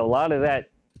 and a lot of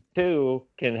that too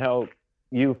can help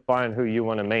you find who you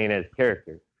want to main as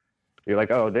character. You're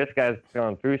like, oh, this guy's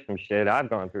gone through some shit. I've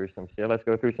gone through some shit. Let's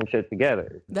go through some shit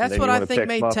together. That's what I think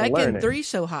made Tekken 3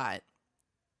 so hot.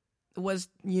 was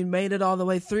you made it all the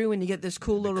way through and you get this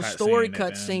cool little cut story scene at the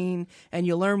cutscene and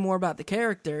you learn more about the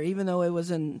character, even though it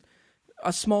was in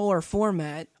a smaller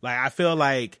format. Like, I feel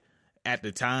like at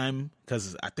the time,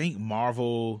 because I think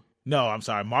Marvel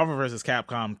vs.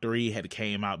 Capcom 3 had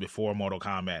came out before Mortal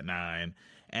Kombat 9.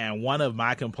 And one of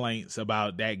my complaints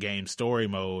about that game's story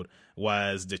mode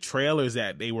was the trailers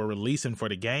that they were releasing for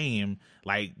the game.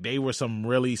 Like, they were some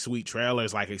really sweet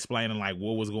trailers, like explaining like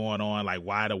what was going on, like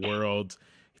why the world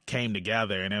came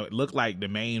together. And it looked like the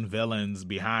main villains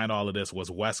behind all of this was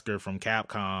Wesker from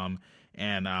Capcom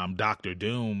and Doctor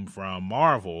Doom from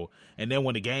Marvel. And then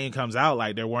when the game comes out,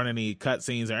 like, there weren't any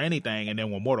cutscenes or anything. And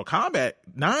then when Mortal Kombat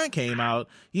 9 came out,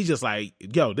 you just like,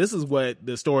 yo, this is what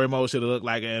the story mode should have looked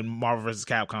like in Marvel vs.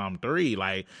 Capcom 3.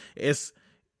 Like, this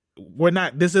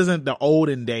isn't the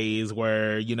olden days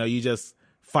where, you know, you just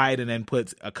fight and then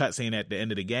put a cutscene at the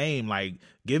end of the game. Like,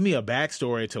 give me a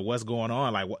backstory to what's going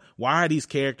on. Like, why are these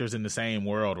characters in the same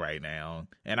world right now?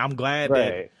 And I'm glad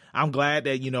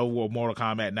that, you know, with Mortal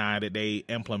Kombat 9 that they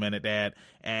implemented that,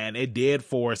 and it did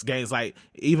force games like,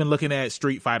 even looking at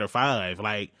Street Fighter 5,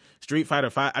 like Street Fighter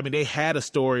 5, I mean, they had a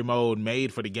story mode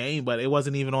made for the game, but it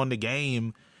wasn't even on the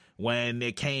game when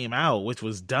it came out, which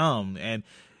was dumb. And,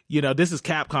 you know, this is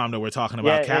Capcom that we're talking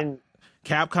about. Yeah,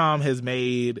 Capcom has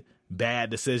made bad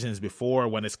decisions before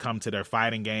when it's come to their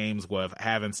fighting games with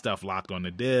having stuff locked on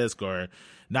the disc or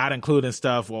not including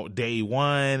stuff day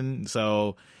one.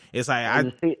 So it's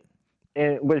like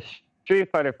and with Street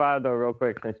Fighter 5 though, real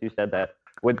quick, since you said that,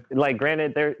 with like,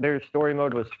 granted, their story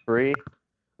mode was free,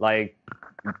 like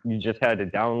you just had to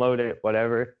download it,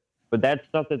 whatever. But that's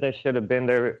something that should have been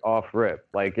there off rip.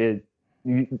 Like,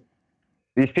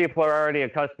 these people are already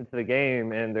accustomed to the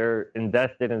game and they're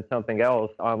invested in something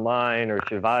else online or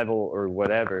survival or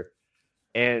whatever.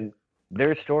 And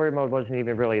their story mode wasn't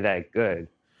even really that good.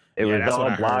 It was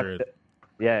all blocked.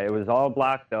 Yeah, it was all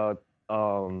blocked up.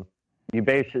 It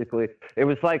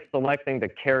was like selecting the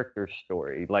character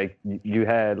story. Like, you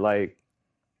had like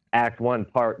Act 1,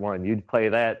 Part 1. You'd play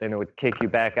that, then it would kick you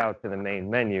back out to the main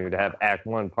menu to have Act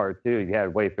 1, Part 2. You had to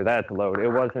wait for that to load. It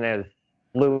wasn't as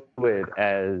fluid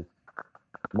as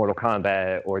Mortal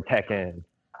Kombat or Tekken.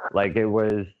 Like,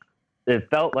 it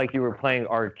felt like you were playing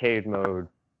arcade mode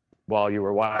while you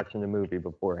were watching the movie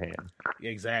beforehand.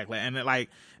 Exactly. And like,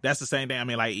 that's the same thing. I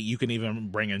mean, like, you can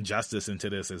even bring Injustice into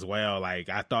this as well. Like,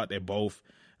 I thought that both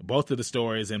of the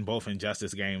stories in both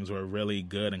Injustice games were really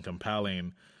good and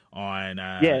compelling on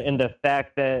and the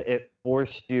fact that it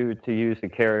forced you to use a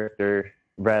character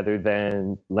rather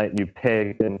than let you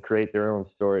pick and create their own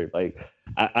story. Like,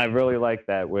 I really like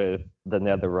that with the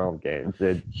NetherRealm games.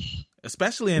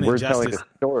 Especially in we're Injustice, telling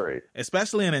a story.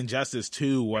 Especially in Injustice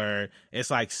 2, where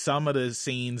it's like some of the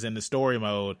scenes in the story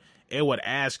mode, it would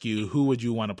ask you who would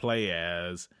you want to play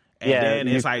as, and then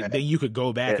it's like then you could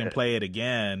go back and play it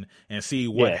again and see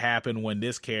what happened when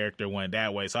this character went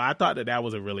that way. So I thought that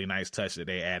was a really nice touch that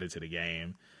they added to the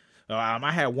game. So,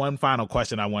 I had one final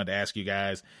question I wanted to ask you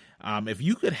guys. If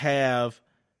you could have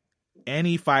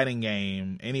any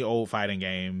old fighting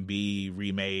game be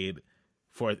remade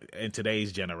in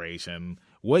today's generation,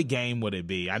 what game would it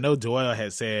be? I know Doyle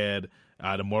had said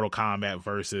the Mortal Kombat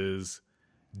versus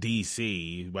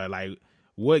DC, but like,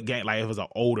 what game? Like, if it was an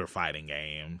older fighting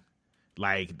game,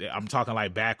 like I'm talking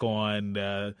like back on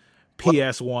the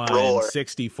PS1,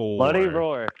 64.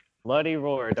 Bloody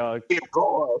Roar, dog.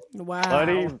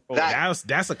 Wow.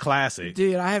 That's a classic.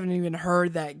 Dude, I haven't even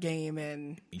heard that game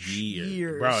in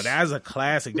years. Bro, that's a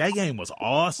classic. That game was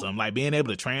awesome. Like, being able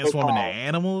to transform into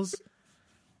animals.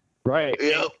 Right.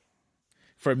 Yep.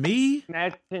 For me,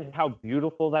 imagine how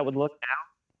beautiful that would look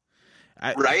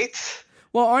now. Right?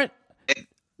 Well,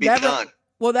 done.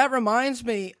 Well, that reminds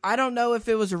me, I don't know if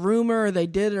it was a rumor or they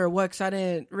did it or what, because I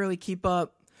didn't really keep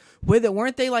up with it.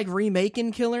 Weren't they like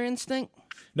remaking Killer Instinct?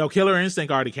 No, Killer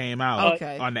Instinct already came out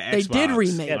on the Xbox. They did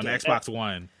remake on the Xbox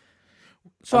One.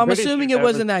 So I'm assuming it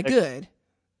wasn't that good.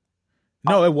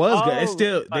 No, it was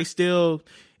good.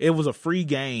 It was a free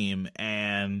game,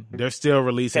 and they're still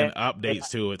releasing updates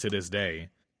to it to this day.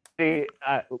 See,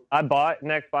 I bought an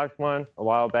Xbox One a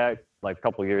while back, like a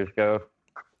couple years ago,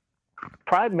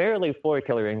 primarily for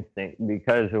Killer Instinct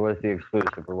because it was the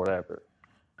exclusive or whatever.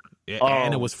 Yeah,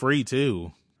 and it was free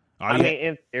too. I mean,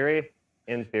 in theory,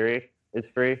 it's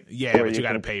free. Yeah, but you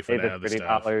got to pay for that other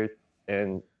stuff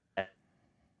and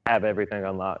have everything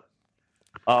unlocked.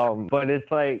 But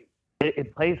it's like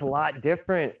it plays a lot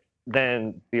different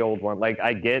than the old one. Like,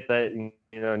 I get that,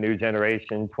 you know, new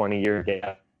generation, 20-year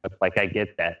gap. Like, I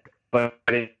get that, but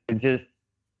it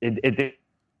didn't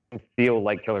feel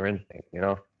like Killer Instinct, you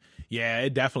know? Yeah,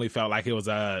 it definitely felt like it was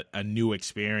a new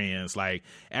experience. Like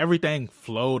everything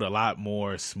flowed a lot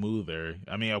more smoother.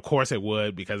 I mean, of course it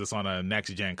would because it's on a next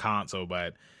gen console,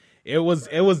 but it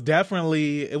was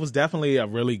definitely a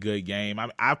really good game.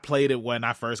 I played it when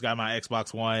I first got my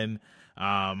Xbox One.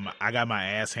 I got my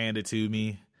ass handed to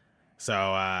me. So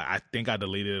I think I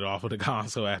deleted it off of the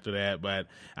console after that. But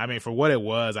I mean, for what it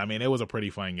was a pretty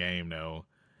fun game though.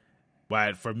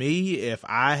 But for me, if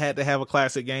I had to have a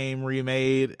classic game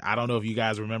remade, I don't know if you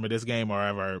guys remember this game or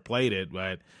ever played it,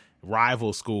 but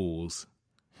Rival Schools.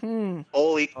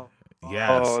 Holy.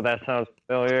 Yes. Oh, that sounds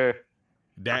familiar.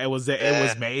 That it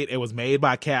was made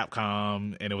by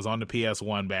Capcom, and it was on the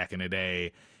PS1 back in the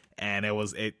day. And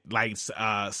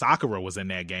Sakura was in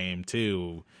that game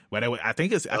too. But I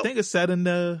think it's set in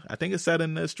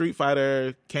the Street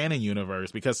Fighter canon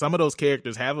universe, because some of those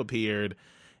characters have appeared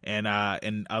and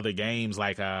in other games,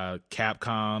 like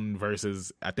Capcom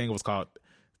versus, I think it was called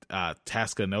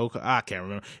Tatsunoko. I can't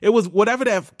remember. It was whatever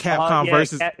that Capcom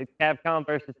versus Capcom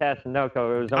versus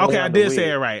Tatsunoko. It was okay, I did Wii. say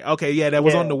it right. Okay, yeah, that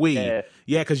was on the Wii.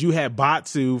 Yeah, because you had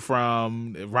Batsu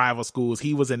from Rival Schools.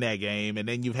 He was in that game, and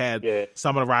then you've had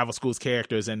some of the Rival Schools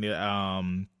characters in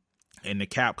the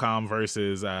Capcom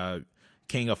versus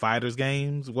King of Fighters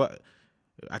games. What?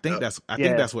 I think that's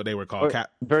what they were called.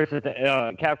 Versus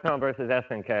Capcom versus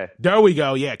SNK. There we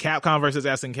go. Yeah, Capcom versus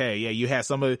SNK. Yeah, you had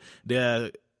some of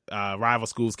the Rival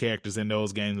Schools characters in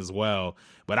those games as well.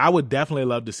 But I would definitely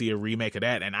love to see a remake of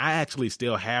that. And I actually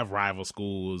still have Rival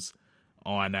Schools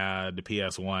on the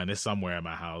PS1. It's somewhere in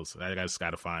my house. I just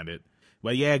got to find it.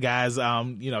 But yeah, guys,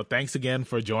 thanks again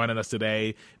for joining us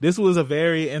today. This was a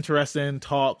very interesting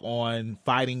talk on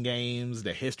fighting games,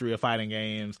 the history of fighting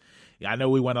games. I know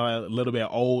we went a little bit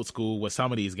old school with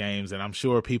some of these games, and I'm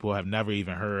sure people have never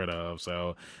even heard of.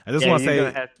 So I just want to say, you're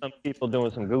gonna have some people doing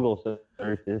some Google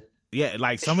searches. Yeah,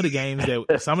 like some of the games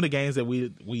that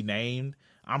we named,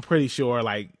 I'm pretty sure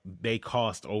like they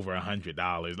cost over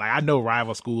 $100. Like I know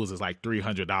Rival Schools is like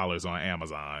 $300 on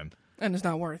Amazon. And it's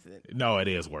not worth it. No, it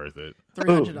is worth it.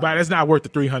 $300. But it's not worth the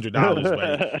 $300,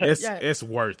 but it's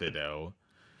worth it though.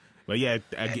 But yeah,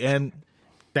 again,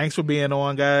 thanks for being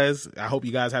on, guys. I hope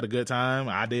you guys had a good time.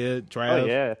 I did. Trav.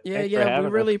 Oh yeah. We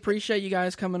really appreciate you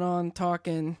guys coming on,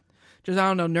 talking, just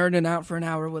nerding out for an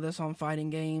hour with us on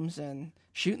fighting games and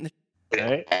shooting the.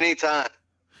 Right. Anytime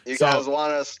you guys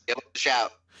want us, give us a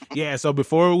shout. Yeah. So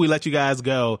before we let you guys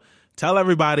go, tell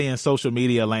everybody in social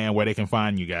media land where they can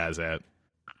find you guys at.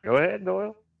 Go ahead,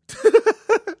 Doyle.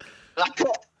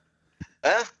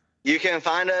 You can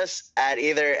find us at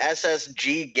either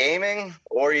SSG Gaming,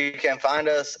 or you can find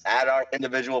us at our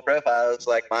individual profiles.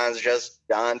 Like mine's just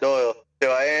Don Doyle. Who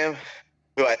I am,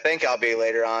 who I think I'll be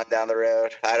later on down the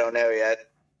road. I don't know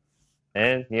yet.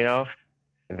 And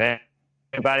if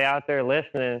anybody out there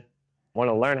listening want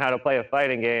to learn how to play a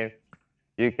fighting game,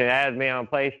 you can add me on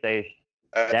PlayStation.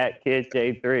 That Kid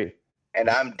J3. And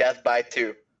I'm Death by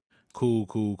 2.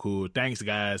 Cool. Thanks,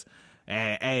 guys.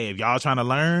 And hey, if y'all trying to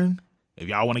learn, if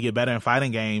y'all want to get better in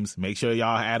fighting games, make sure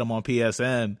y'all add them on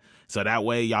PSN, so that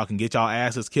way y'all can get y'all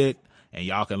asses kicked and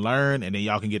y'all can learn, and then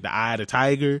y'all can get the Eye of the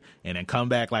Tiger, and then come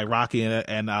back like Rocky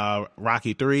and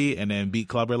Rocky 3, and then beat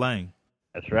Clubber Lang.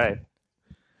 That's right.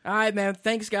 All right, man.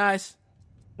 Thanks, guys.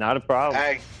 Not a problem.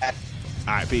 All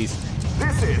right, peace.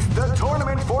 This is the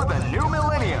tournament for the new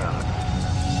millennium.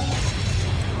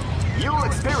 You'll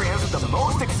experience the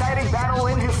most exciting battle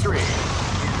in history.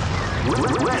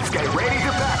 Let's get ready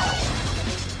to battle.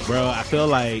 Bro, I feel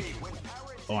like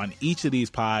on each of these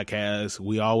podcasts,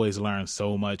 we always learn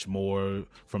so much more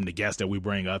from the guests that we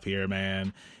bring up here,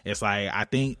 man. It's like, I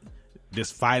think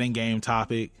this fighting game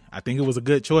topic, I think it was a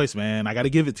good choice, man. I got to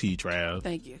give it to you, Trav.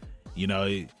 Thank you.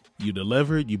 You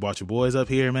delivered, you brought your boys up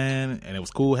here, man, and it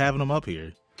was cool having them up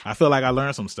here. I feel like I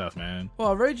learned some stuff, man.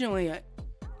 Well, originally,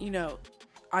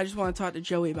 I just want to talk to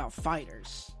Joey about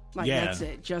fighters. That's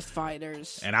it, just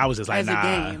fighters. And I was just like,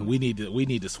 nah, we need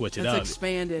to switch it up. Let's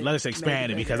expand it. Let's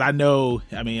expand it, because I know,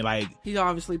 he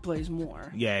obviously plays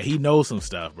more. Yeah, he knows some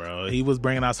stuff, bro. He was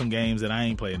bringing out some games that I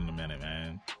ain't played in a minute,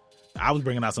 man. I was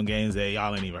bringing out some games that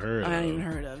y'all ain't even heard of. I ain't even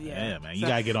heard of, yeah. Yeah, man, you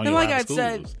gotta get on your Like I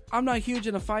said, I'm not huge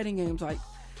into fighting games. Like,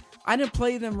 I didn't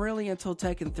play them really until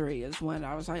Tekken 3 is when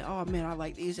I was like, oh man, I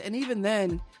like these. And even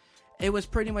then, it was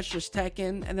pretty much just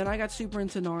Tekken, and then I got super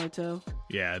into Naruto.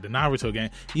 Yeah, the Naruto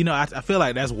game. I feel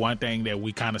like that's one thing that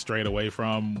we kind of strayed away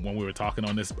from when we were talking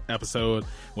on this episode,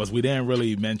 was we didn't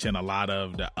really mention a lot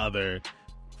of the other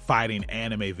fighting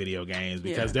anime video games,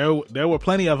 because there were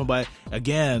plenty of them. But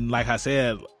again, like I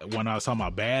said, when I was talking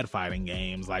about bad fighting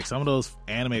games, like some of those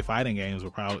anime fighting games were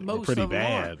pretty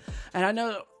bad. And I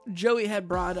know Joey had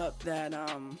brought up that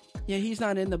he's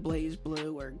not in the Blaze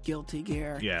Blue or Guilty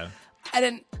Gear. Yeah. I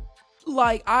didn't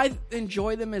I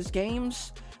enjoy them as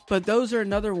games, but those are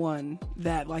another one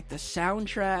that like the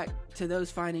soundtrack to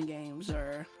those fighting games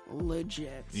are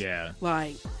legit. Yeah.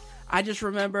 Like I just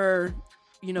remember,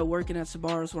 working at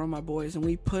Sbarro's with one of my boys, and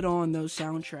we put on those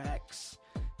soundtracks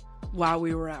while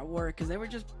we were at work because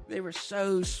they were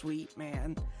so sweet,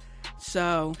 man.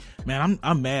 So, man,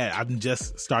 I'm mad. I've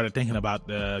just started thinking about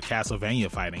the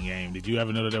Castlevania fighting game. Did you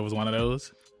ever know that there was one of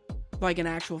those? Like an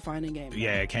actual fighting game?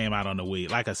 Yeah, it came out on the Wii.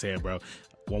 Like I said, bro,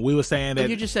 when we were saying that,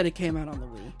 you just said it came out on the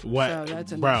Wii. What, so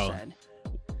that's bro? Said.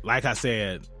 Like I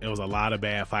said, it was a lot of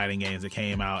bad fighting games that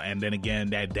came out, and then again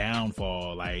that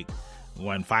downfall, like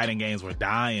when fighting games were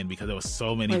dying because there was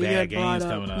so many bad games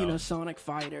coming up. Sonic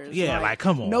Fighters. Yeah, like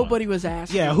come on. Nobody was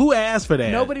asking. Yeah, who asked for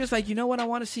that? Nobody was like, you know what I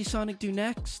want to see Sonic do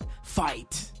next?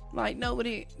 Fight. Like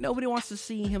nobody wants to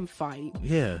see him fight.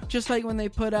 Yeah. Just like when they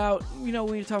put out, when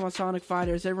you're talking about Sonic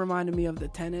Fighters, it reminded me of the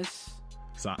tennis.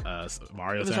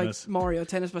 Mario it was Tennis. Like Mario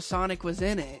Tennis, but Sonic was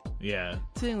in it. Yeah.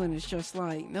 Too, and it's just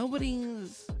like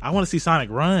nobody's. I want to see Sonic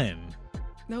run.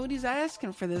 Nobody's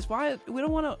asking for this. Why we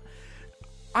don't want to?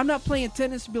 I'm not playing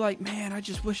tennis to be like, man, I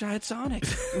just wish I had Sonic.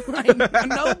 Like,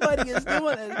 nobody is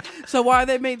doing it. So why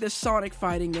they made this Sonic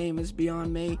fighting game is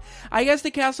beyond me. I guess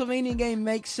the Castlevania game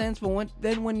makes sense, but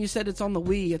when you said it's on the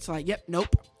Wii, it's like, yep,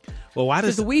 nope. Well, why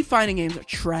does the Wii fighting games are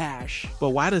trash?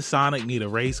 But why does Sonic need a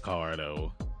race car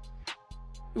though?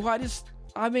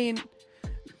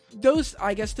 Those,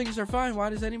 I guess, things are fine. Why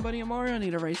does anybody in Mario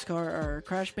need a race car or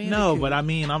Crash Bandicoot? No, but I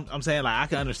mean, I'm saying like I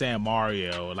can understand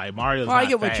Mario. Like Mario's not I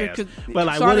get fast. what but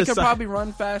like, Sonic could probably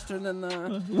run faster than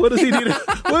the. What does he need?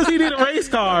 What does he need a race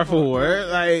car for?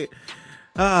 Like,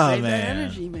 oh Save man, that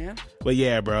energy, man. But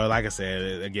yeah, bro. Like I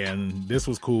said, again, this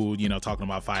was cool. Talking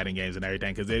about fighting games and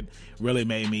everything because it really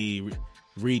made me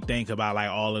rethink about like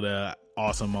all of the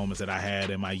awesome moments that I had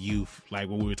in my youth, like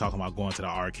when we were talking about going to the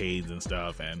arcades and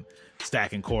stuff and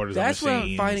stacking quarters on machines. That's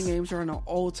when fighting games are on an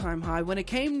all-time high. When it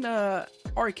came to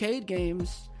arcade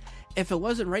games, if it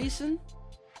wasn't racing,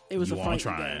 it was a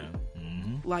fighting game.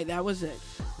 Mm-hmm. Like that was it.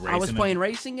 I was playing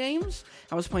racing games.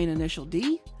 I was playing Initial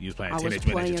D. You was playing Teenage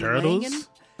Mutant Ninja Turtles, Reagan,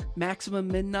 Maximum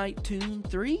Midnight Tune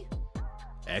 3,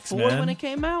 X-Men 4 when it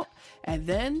came out, and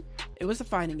then it was the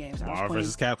fighting games. Marvel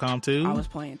vs. Capcom 2. I was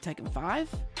playing Tekken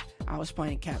 5. I was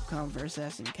playing Capcom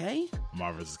vs. SNK.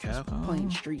 Marvel vs. Capcom.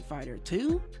 Playing Street Fighter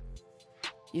 2.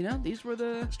 These were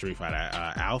the Street Fighter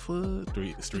Alpha. I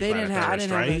didn't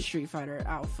have a Street Fighter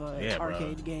Alpha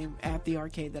arcade game at the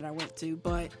arcade that I went to,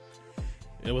 but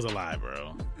it was a lie,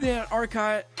 bro. Yeah,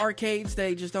 arcades,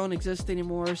 they just don't exist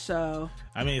anymore. So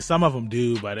I mean, some of them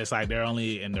do, but it's like they're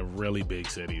only in the really big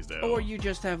cities, though. Or you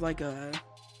just have like a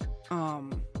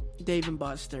Dave and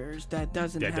Buster's that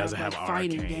doesn't have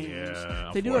fighting games.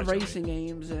 Yeah, they do have racing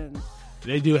games and.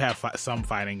 They do have some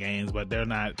fighting games, but they're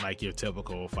not like your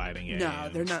typical fighting games. No,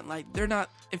 they're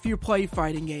not. If you play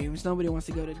fighting games, nobody wants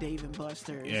to go to Dave and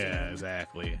Buster's. Yeah,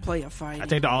 exactly. Play a fight.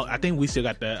 I think we still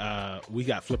got we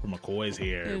got Flipper McCoy's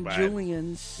here, and but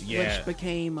Julian's, which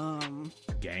became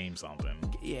Game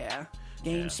something. Yeah,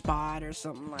 GameSpot or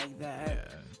something like that.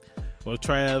 Yeah. Well,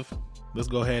 Trev, let's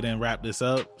go ahead and wrap this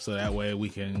up so that way we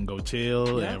can go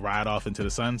chill and ride off into the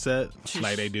sunset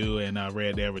like they do in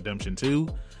Red Dead Redemption 2.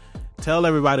 Tell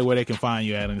everybody where they can find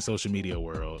you at in the social media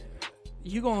world.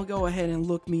 You're going to go ahead and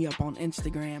look me up on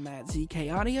Instagram at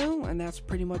ZK Audio, and that's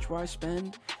pretty much where I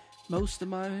spend most of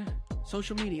my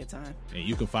social media time. And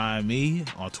you can find me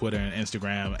on Twitter and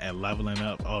Instagram at Leveling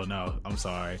Up. Oh, no, I'm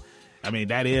sorry. I mean,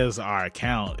 that is our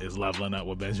account, is Leveling Up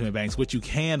with Benjamin Banks, which you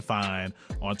can find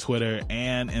on Twitter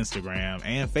and Instagram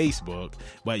and Facebook.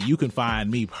 But you can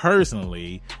find me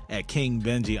personally at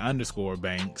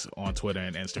KingBenji_Banks on Twitter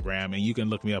and Instagram. And you can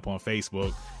look me up on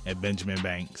Facebook at Benjamin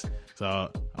Banks.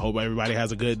 So I hope everybody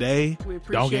has a good day.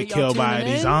 Don't get killed by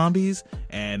these zombies.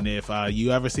 And if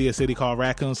you ever see a city called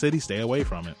Raccoon City, stay away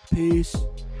from it. Peace.